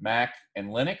 Mac, and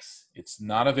Linux. It's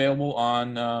not available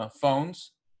on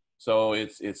phones, so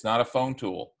it's not a phone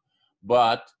tool.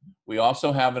 But we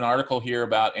also have an article here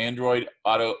about Android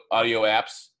audio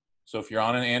apps. So if you're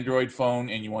on an Android phone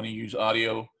and you want to use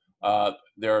audio,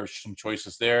 there are some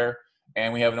choices there.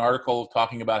 And we have an article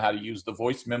talking about how to use the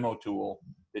voice memo tool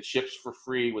that ships for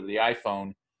free with the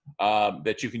iPhone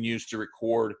that you can use to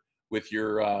record with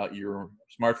your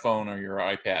smartphone or your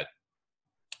iPad.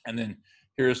 And then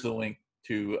here's the link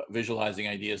to Visualizing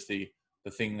Ideas, the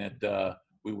thing that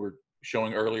we were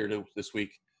showing earlier this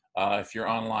week. If you're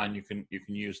online, you can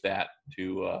use that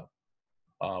to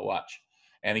watch.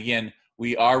 And again,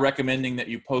 we are recommending that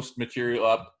you post material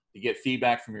up to get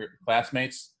feedback from your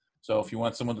classmates. So if you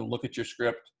want someone to look at your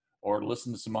script or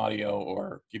listen to some audio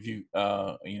or give you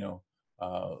some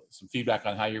feedback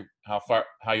on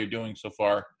how you're doing so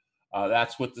far,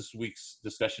 that's what this week's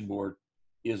discussion board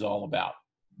is all about.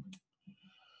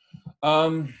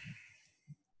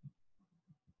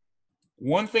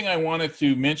 One thing I wanted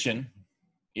to mention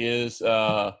is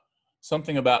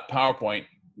something about PowerPoint.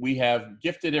 We have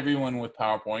gifted everyone with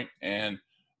PowerPoint, and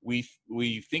we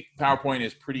think PowerPoint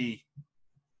is pretty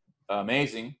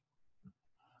amazing.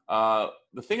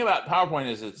 The thing about PowerPoint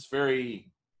is it's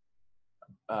very,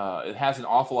 it has an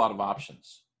awful lot of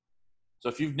options. So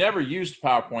if you've never used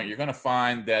PowerPoint, you're going to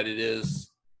find that it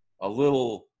is a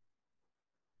little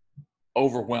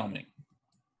overwhelming.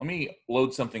 Let me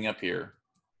load something up here.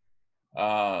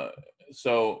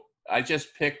 So I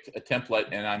just picked a template,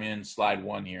 and I'm in slide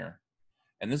 1 here.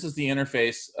 And this is the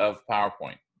interface of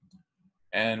PowerPoint.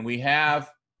 And we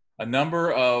have a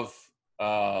number of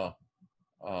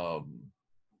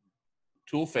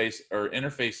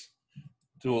interface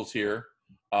tools here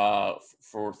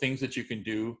for things that you can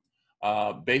do,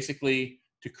 basically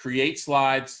to create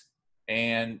slides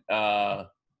and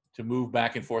to move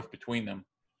back and forth between them.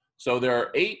 So there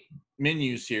are 8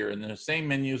 menus here, and the same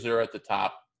menus are at the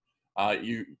top.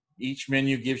 Each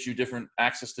menu gives you different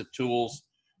access to tools.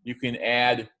 You can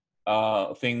add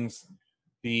things.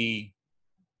 The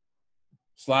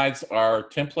slides are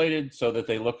templated so that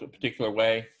they look a particular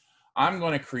way. I'm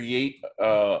going to create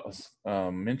a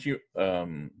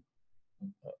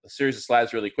series of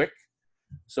slides really quick.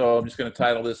 So I'm just going to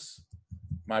title this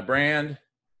My Brand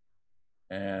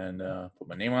and put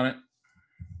my name on it.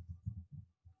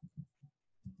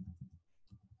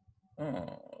 Oh,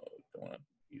 don't want to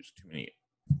use too many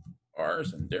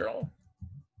R's and Daryl.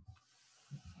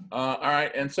 All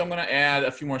right, and so I'm going to add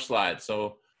a few more slides.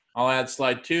 So I'll add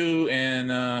slide 2,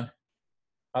 and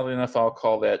oddly enough, I'll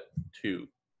call that 2.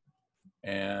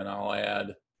 And I'll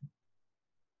add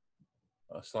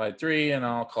slide 3, and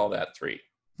I'll call that 3.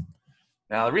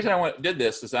 Now, the reason I did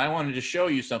this is I wanted to show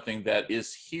you something that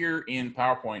is here in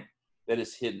PowerPoint that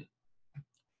is hidden.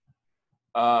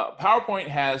 PowerPoint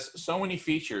has so many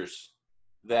features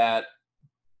that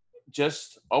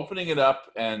just opening it up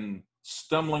and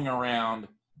stumbling around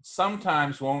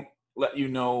sometimes won't let you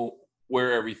know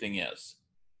where everything is.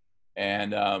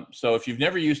 And so if you've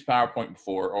never used PowerPoint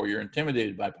before, or you're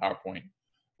intimidated by PowerPoint,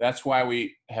 that's why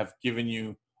we have given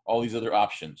you all these other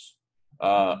options.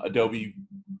 Adobe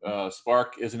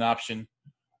Spark is an option.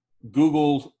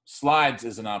 Google Slides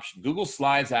is an option. Google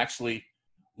Slides actually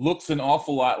looks an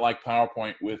awful lot like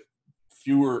PowerPoint with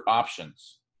fewer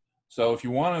options. So if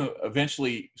you want to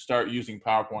eventually start using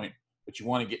PowerPoint, but you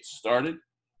want to get started,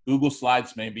 Google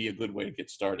Slides may be a good way to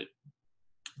get started.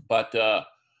 But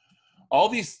all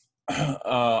these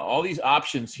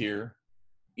options here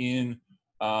in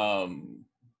PowerPoint,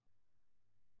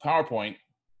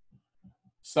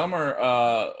 some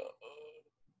are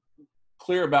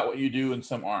clear about what you do and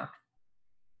some aren't.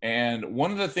 And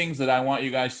one of the things that I want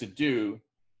you guys to do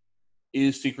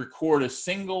is to record a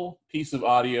single piece of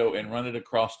audio and run it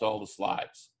across all the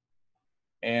slides.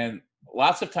 And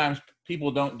lots of times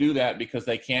people don't do that because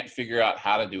they can't figure out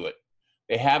how to do it.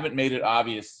 They haven't made it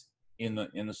obvious in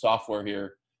the software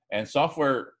here. And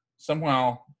software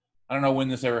somehow, I don't know when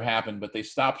this ever happened, but they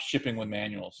stopped shipping with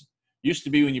manuals. Used to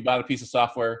be when you bought a piece of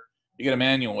software, you get a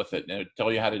manual with it and it would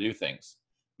tell you how to do things.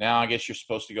 Now I guess you're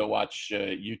supposed to go watch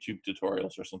YouTube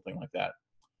tutorials or something like that.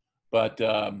 But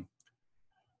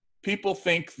people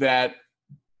think that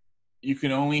you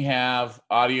can only have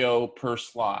audio per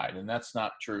slide, and that's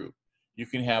not true. You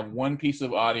can have one piece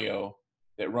of audio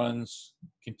that runs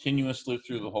continuously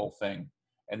through the whole thing.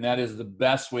 And that is the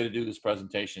best way to do this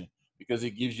presentation because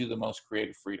it gives you the most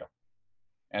creative freedom.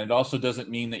 And it also doesn't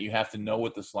mean that you have to know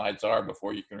what the slides are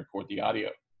before you can record the audio,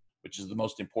 which is the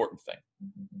most important thing.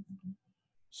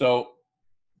 So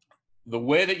the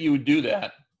way that you would do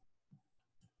that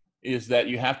is that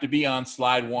you have to be on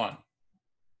slide 1.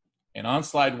 And on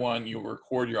slide 1, you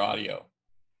record your audio.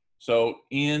 So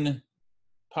in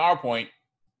PowerPoint,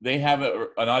 they have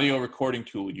an audio recording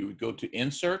tool. You would go to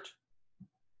Insert,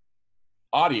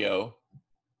 Audio,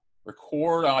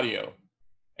 Record Audio.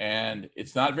 And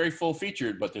it's not very full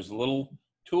featured, but there's a little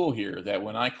tool here that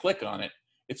when I click on it,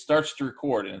 it starts to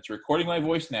record. And it's recording my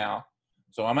voice now.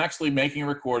 So I'm actually making a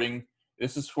recording.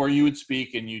 This is where you would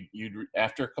speak, and you'd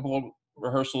after a couple of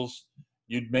rehearsals,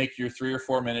 you'd make your 3 or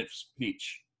 4 minute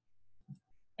speech.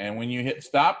 And when you hit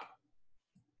stop,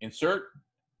 insert,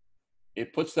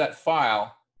 it puts that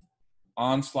file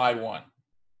on slide 1.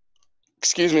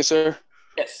 Excuse me, sir.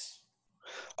 Yes.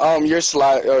 Your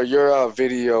slide or your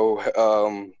video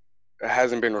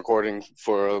hasn't been recording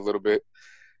for a little bit.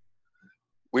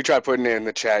 We tried putting it in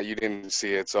the chat. You didn't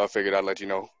see it, so I figured I'd let you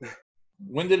know.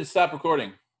 When did it stop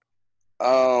recording?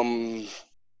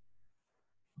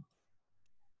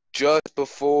 Just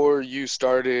before you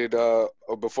started, or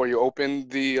before you opened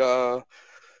the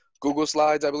Google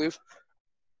Slides, I believe.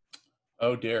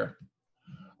 Oh dear.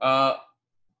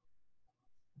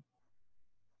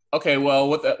 Okay, well,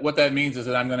 what that means is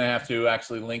that I'm going to have to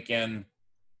actually link in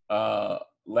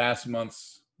last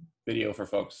month's video for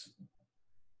folks.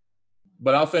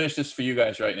 But I'll finish this for you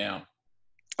guys right now.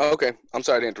 Oh, okay. I'm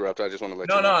sorry to interrupt. I just want to let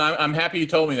you know. No, I'm happy you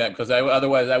told me that because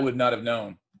otherwise I would not have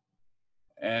known.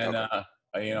 And, okay.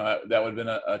 You know, that would have been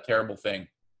a terrible thing.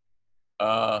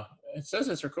 It says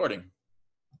it's recording.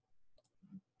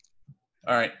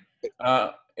 All right.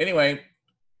 Anyway,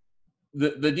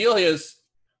 the deal is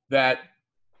that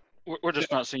we're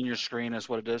just not seeing your screen is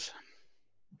what it is.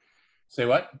 Say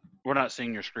what? We're not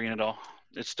seeing your screen at all.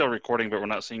 It's still recording, but we're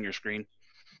not seeing your screen.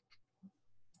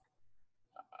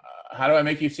 How do I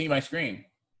make you see my screen?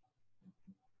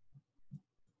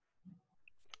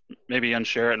 Maybe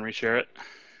unshare it and reshare it.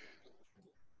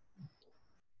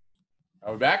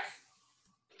 Are we back?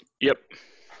 Yep.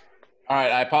 All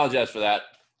right. I apologize for that.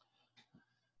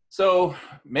 So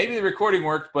maybe the recording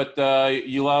worked, but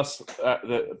you lost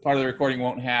the part of the recording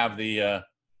won't have the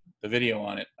video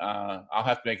on it. I'll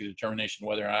have to make a determination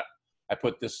whether or not I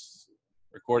put this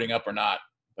recording up or not.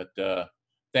 But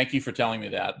thank you for telling me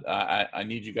that. I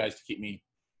need you guys to keep me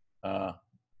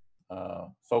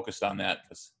focused on that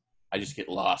because I just get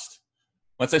lost.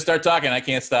 Once I start talking, I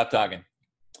can't stop talking.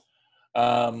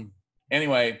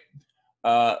 Anyway,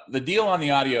 the deal on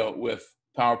the audio with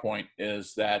PowerPoint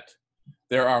is that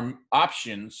there are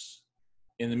options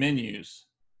in the menus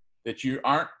that you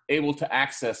aren't able to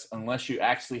access unless you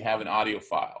actually have an audio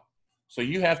file. So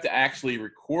you have to actually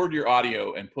record your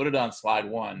audio and put it on slide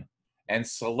 1 and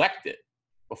select it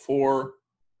before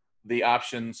the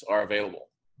options are available.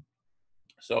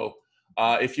 So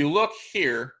if you look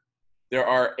here, there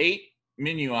are 8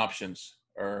 menu options,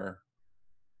 or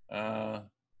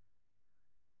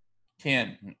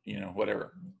 10, you know,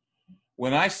 whatever.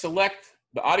 When I select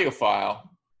the audio file,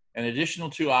 an additional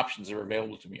 2 options are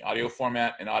available to me: audio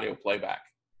format and audio playback.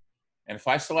 And if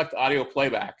I select audio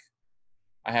playback,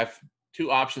 I have 2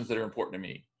 options that are important to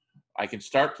me. I can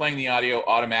start playing the audio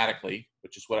automatically,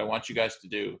 which is what I want you guys to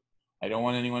do. I don't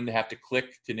want anyone to have to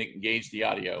click to engage the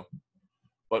audio.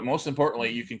 But most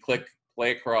importantly, you can click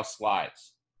play across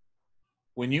slides.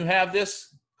 When you have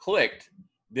this clicked,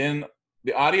 then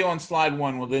the audio on slide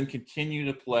 1 will then continue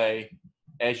to play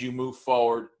as you move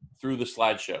forward through the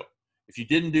slideshow. If you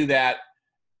didn't do that,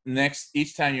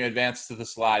 each time you advance to the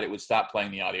slide, it would stop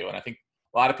playing the audio. And I think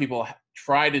a lot of people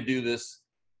try to do this,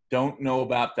 don't know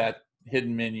about that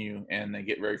hidden menu, and they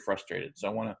get very frustrated. So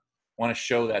I want to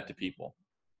show that to people.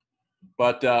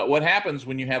 But what happens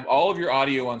when you have all of your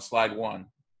audio on slide 1?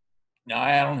 Now,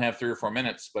 I don't have 3 or 4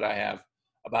 minutes, but I have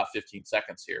about 15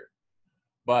 seconds here.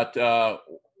 But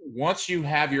once you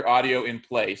have your audio in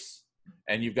place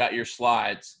and you've got your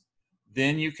slides,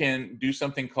 then you can do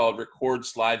something called Record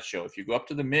Slideshow. If you go up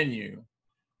to the menu,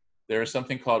 there is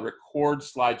something called Record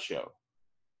Slideshow.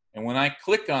 And when I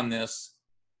click on this,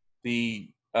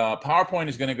 the PowerPoint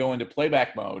is going to go into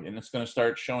playback mode, and it's going to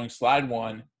start showing slide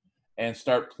 1 and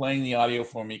start playing the audio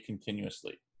for me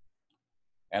continuously.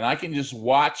 And I can just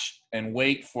watch and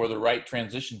wait for the right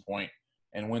transition point.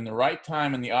 And when the right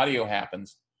time in the audio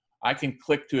happens, I can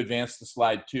click to advance to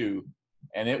slide 2,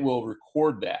 and it will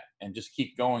record that and just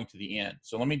keep going to the end.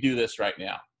 So let me do this right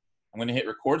now. I'm going to hit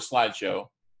Record Slideshow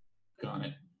on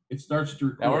it. it starts to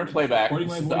record. Now we're in playback. Recording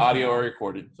This my is the voice audio now. I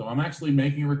recorded. So I'm actually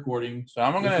making a recording. So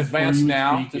I'm going to This is before advance you would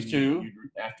now speak, to and 2,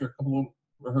 after a couple of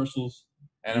rehearsals,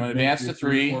 and I'm going you'd to make advance your to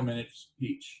 3 3, or 4 minutes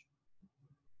each.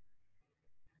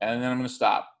 and then I'm going to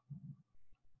stop.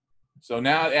 So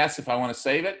now it asks if I want to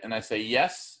save it, and I say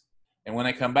yes. And when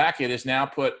I come back, it has now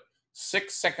put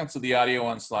 6 seconds of the audio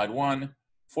on slide 1,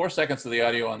 4 seconds of the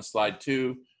audio on slide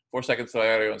 2, 4 seconds of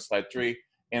the audio on slide 3.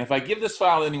 And if I give this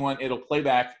file to anyone, it'll play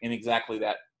back in exactly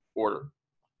that order.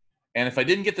 And if I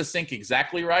didn't get the sync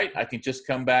exactly right, I can just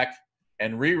come back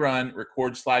and rerun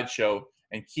record slideshow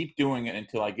and keep doing it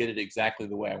until I get it exactly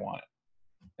the way I want it.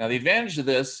 Now, the advantage of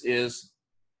this is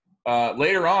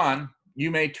later on,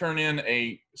 you may turn in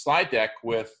a slide deck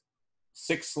with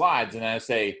 6 slides, and I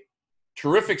say,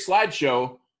 terrific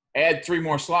slideshow, add 3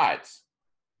 more slides.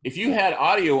 If you had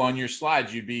audio on your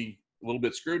slides, you'd be a little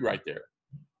bit screwed right there.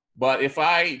 But if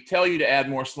I tell you to add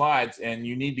more slides and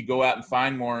you need to go out and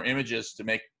find more images to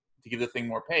give the thing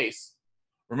more pace,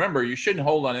 remember, you shouldn't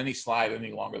hold on any slide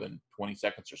any longer than 20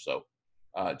 seconds or so,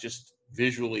 just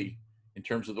visually in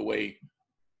terms of the way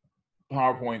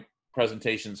PowerPoint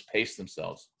presentations pace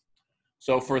themselves.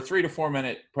 So for a 3 to 4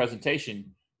 minute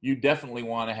presentation, you definitely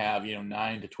want to have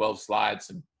 9 to 12 slides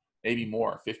and maybe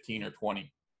more, 15 or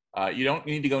 20. You don't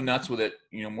need to go nuts with it.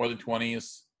 More than 20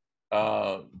 is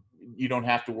you don't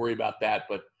have to worry about that,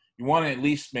 but you want to at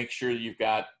least make sure that you've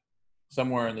got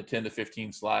somewhere in the 10 to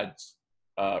 15 slides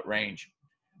range,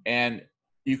 and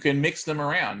you can mix them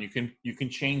around. You can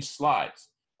change slides,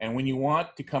 and when you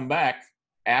want to come back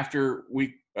after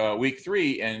week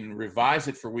 3 and revise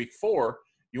it for week 4,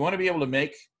 you want to be able to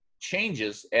make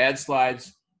changes, add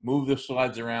slides, move the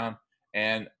slides around,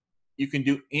 and you can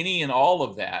do any and all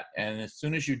of that. And as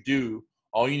soon as you do,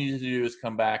 all you need to do is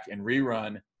come back and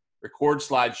rerun, record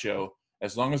slideshow.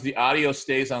 As long as the audio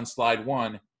stays on slide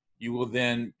 1, you will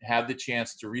then have the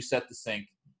chance to reset the sync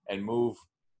and move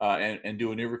and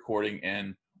do a new recording.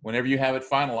 And whenever you have it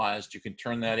finalized, you can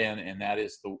turn that in, and that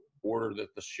is the order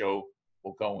that the show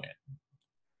will go in.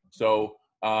 So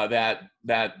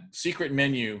that secret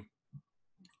menu,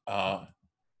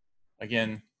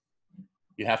 again,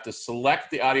 you have to select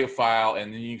the audio file,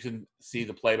 and then you can see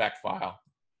the playback file,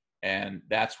 and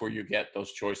that's where you get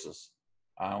those choices.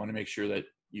 I want to make sure that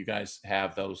you guys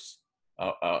have those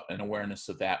an awareness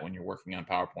of that when you're working on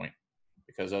PowerPoint,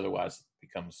 because otherwise it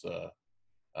becomes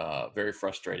very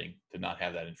frustrating to not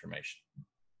have that information.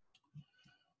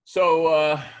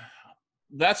 So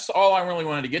that's all I really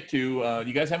wanted to get to. Do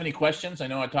you guys have any questions? I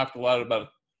know I talked a lot about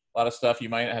a lot of stuff. You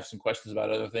might have some questions about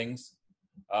other things.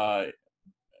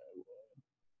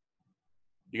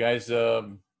 You guys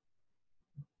have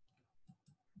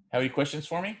any questions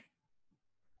for me?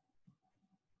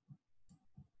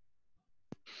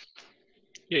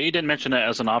 Yeah, you didn't mention it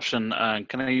as an option.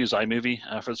 Can I use iMovie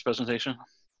for this presentation?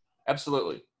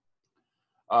 Absolutely.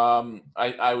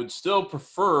 I would still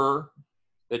prefer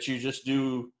that you just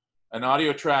do an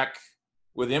audio track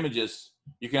with images.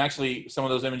 You can actually, some of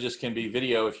those images can be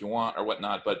video if you want or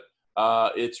whatnot, but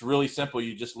it's really simple.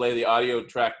 You just lay the audio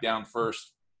track down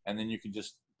first, and then you can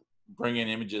just bring in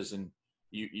images, and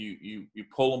you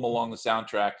pull them along the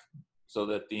soundtrack so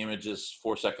that the image is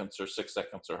 4 seconds or 6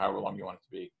 seconds or however long you want it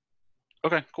to be.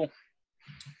 Okay, cool.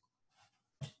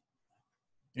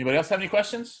 Anybody else have any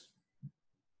questions?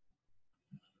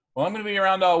 Well, I'm going to be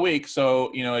around all week,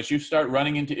 so as you start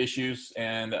running into issues,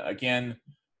 and again,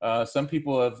 some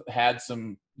people have had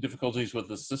some difficulties with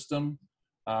the system.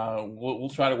 We'll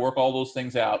try to work all those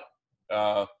things out.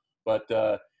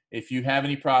 But if you have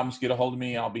any problems, get a hold of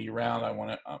me. I'll be around. I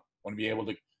want to be able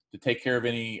to take care of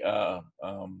any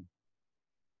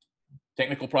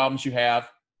technical problems you have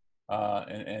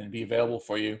and be available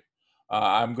for you.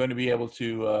 I'm going to be able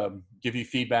to give you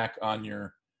feedback on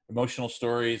your emotional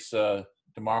stories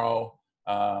tomorrow,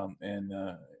 and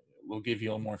we'll give you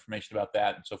a little more information about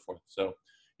that and so forth. So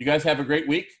you guys have a great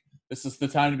week. This is the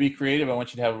time to be creative. I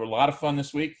want you to have a lot of fun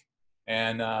this week,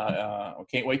 and I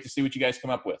can't wait to see what you guys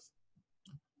come up with.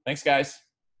 Thanks, guys.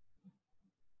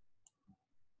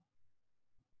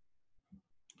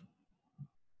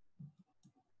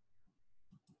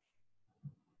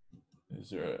 Is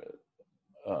there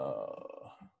a,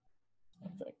 I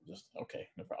think just, okay,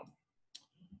 no problem.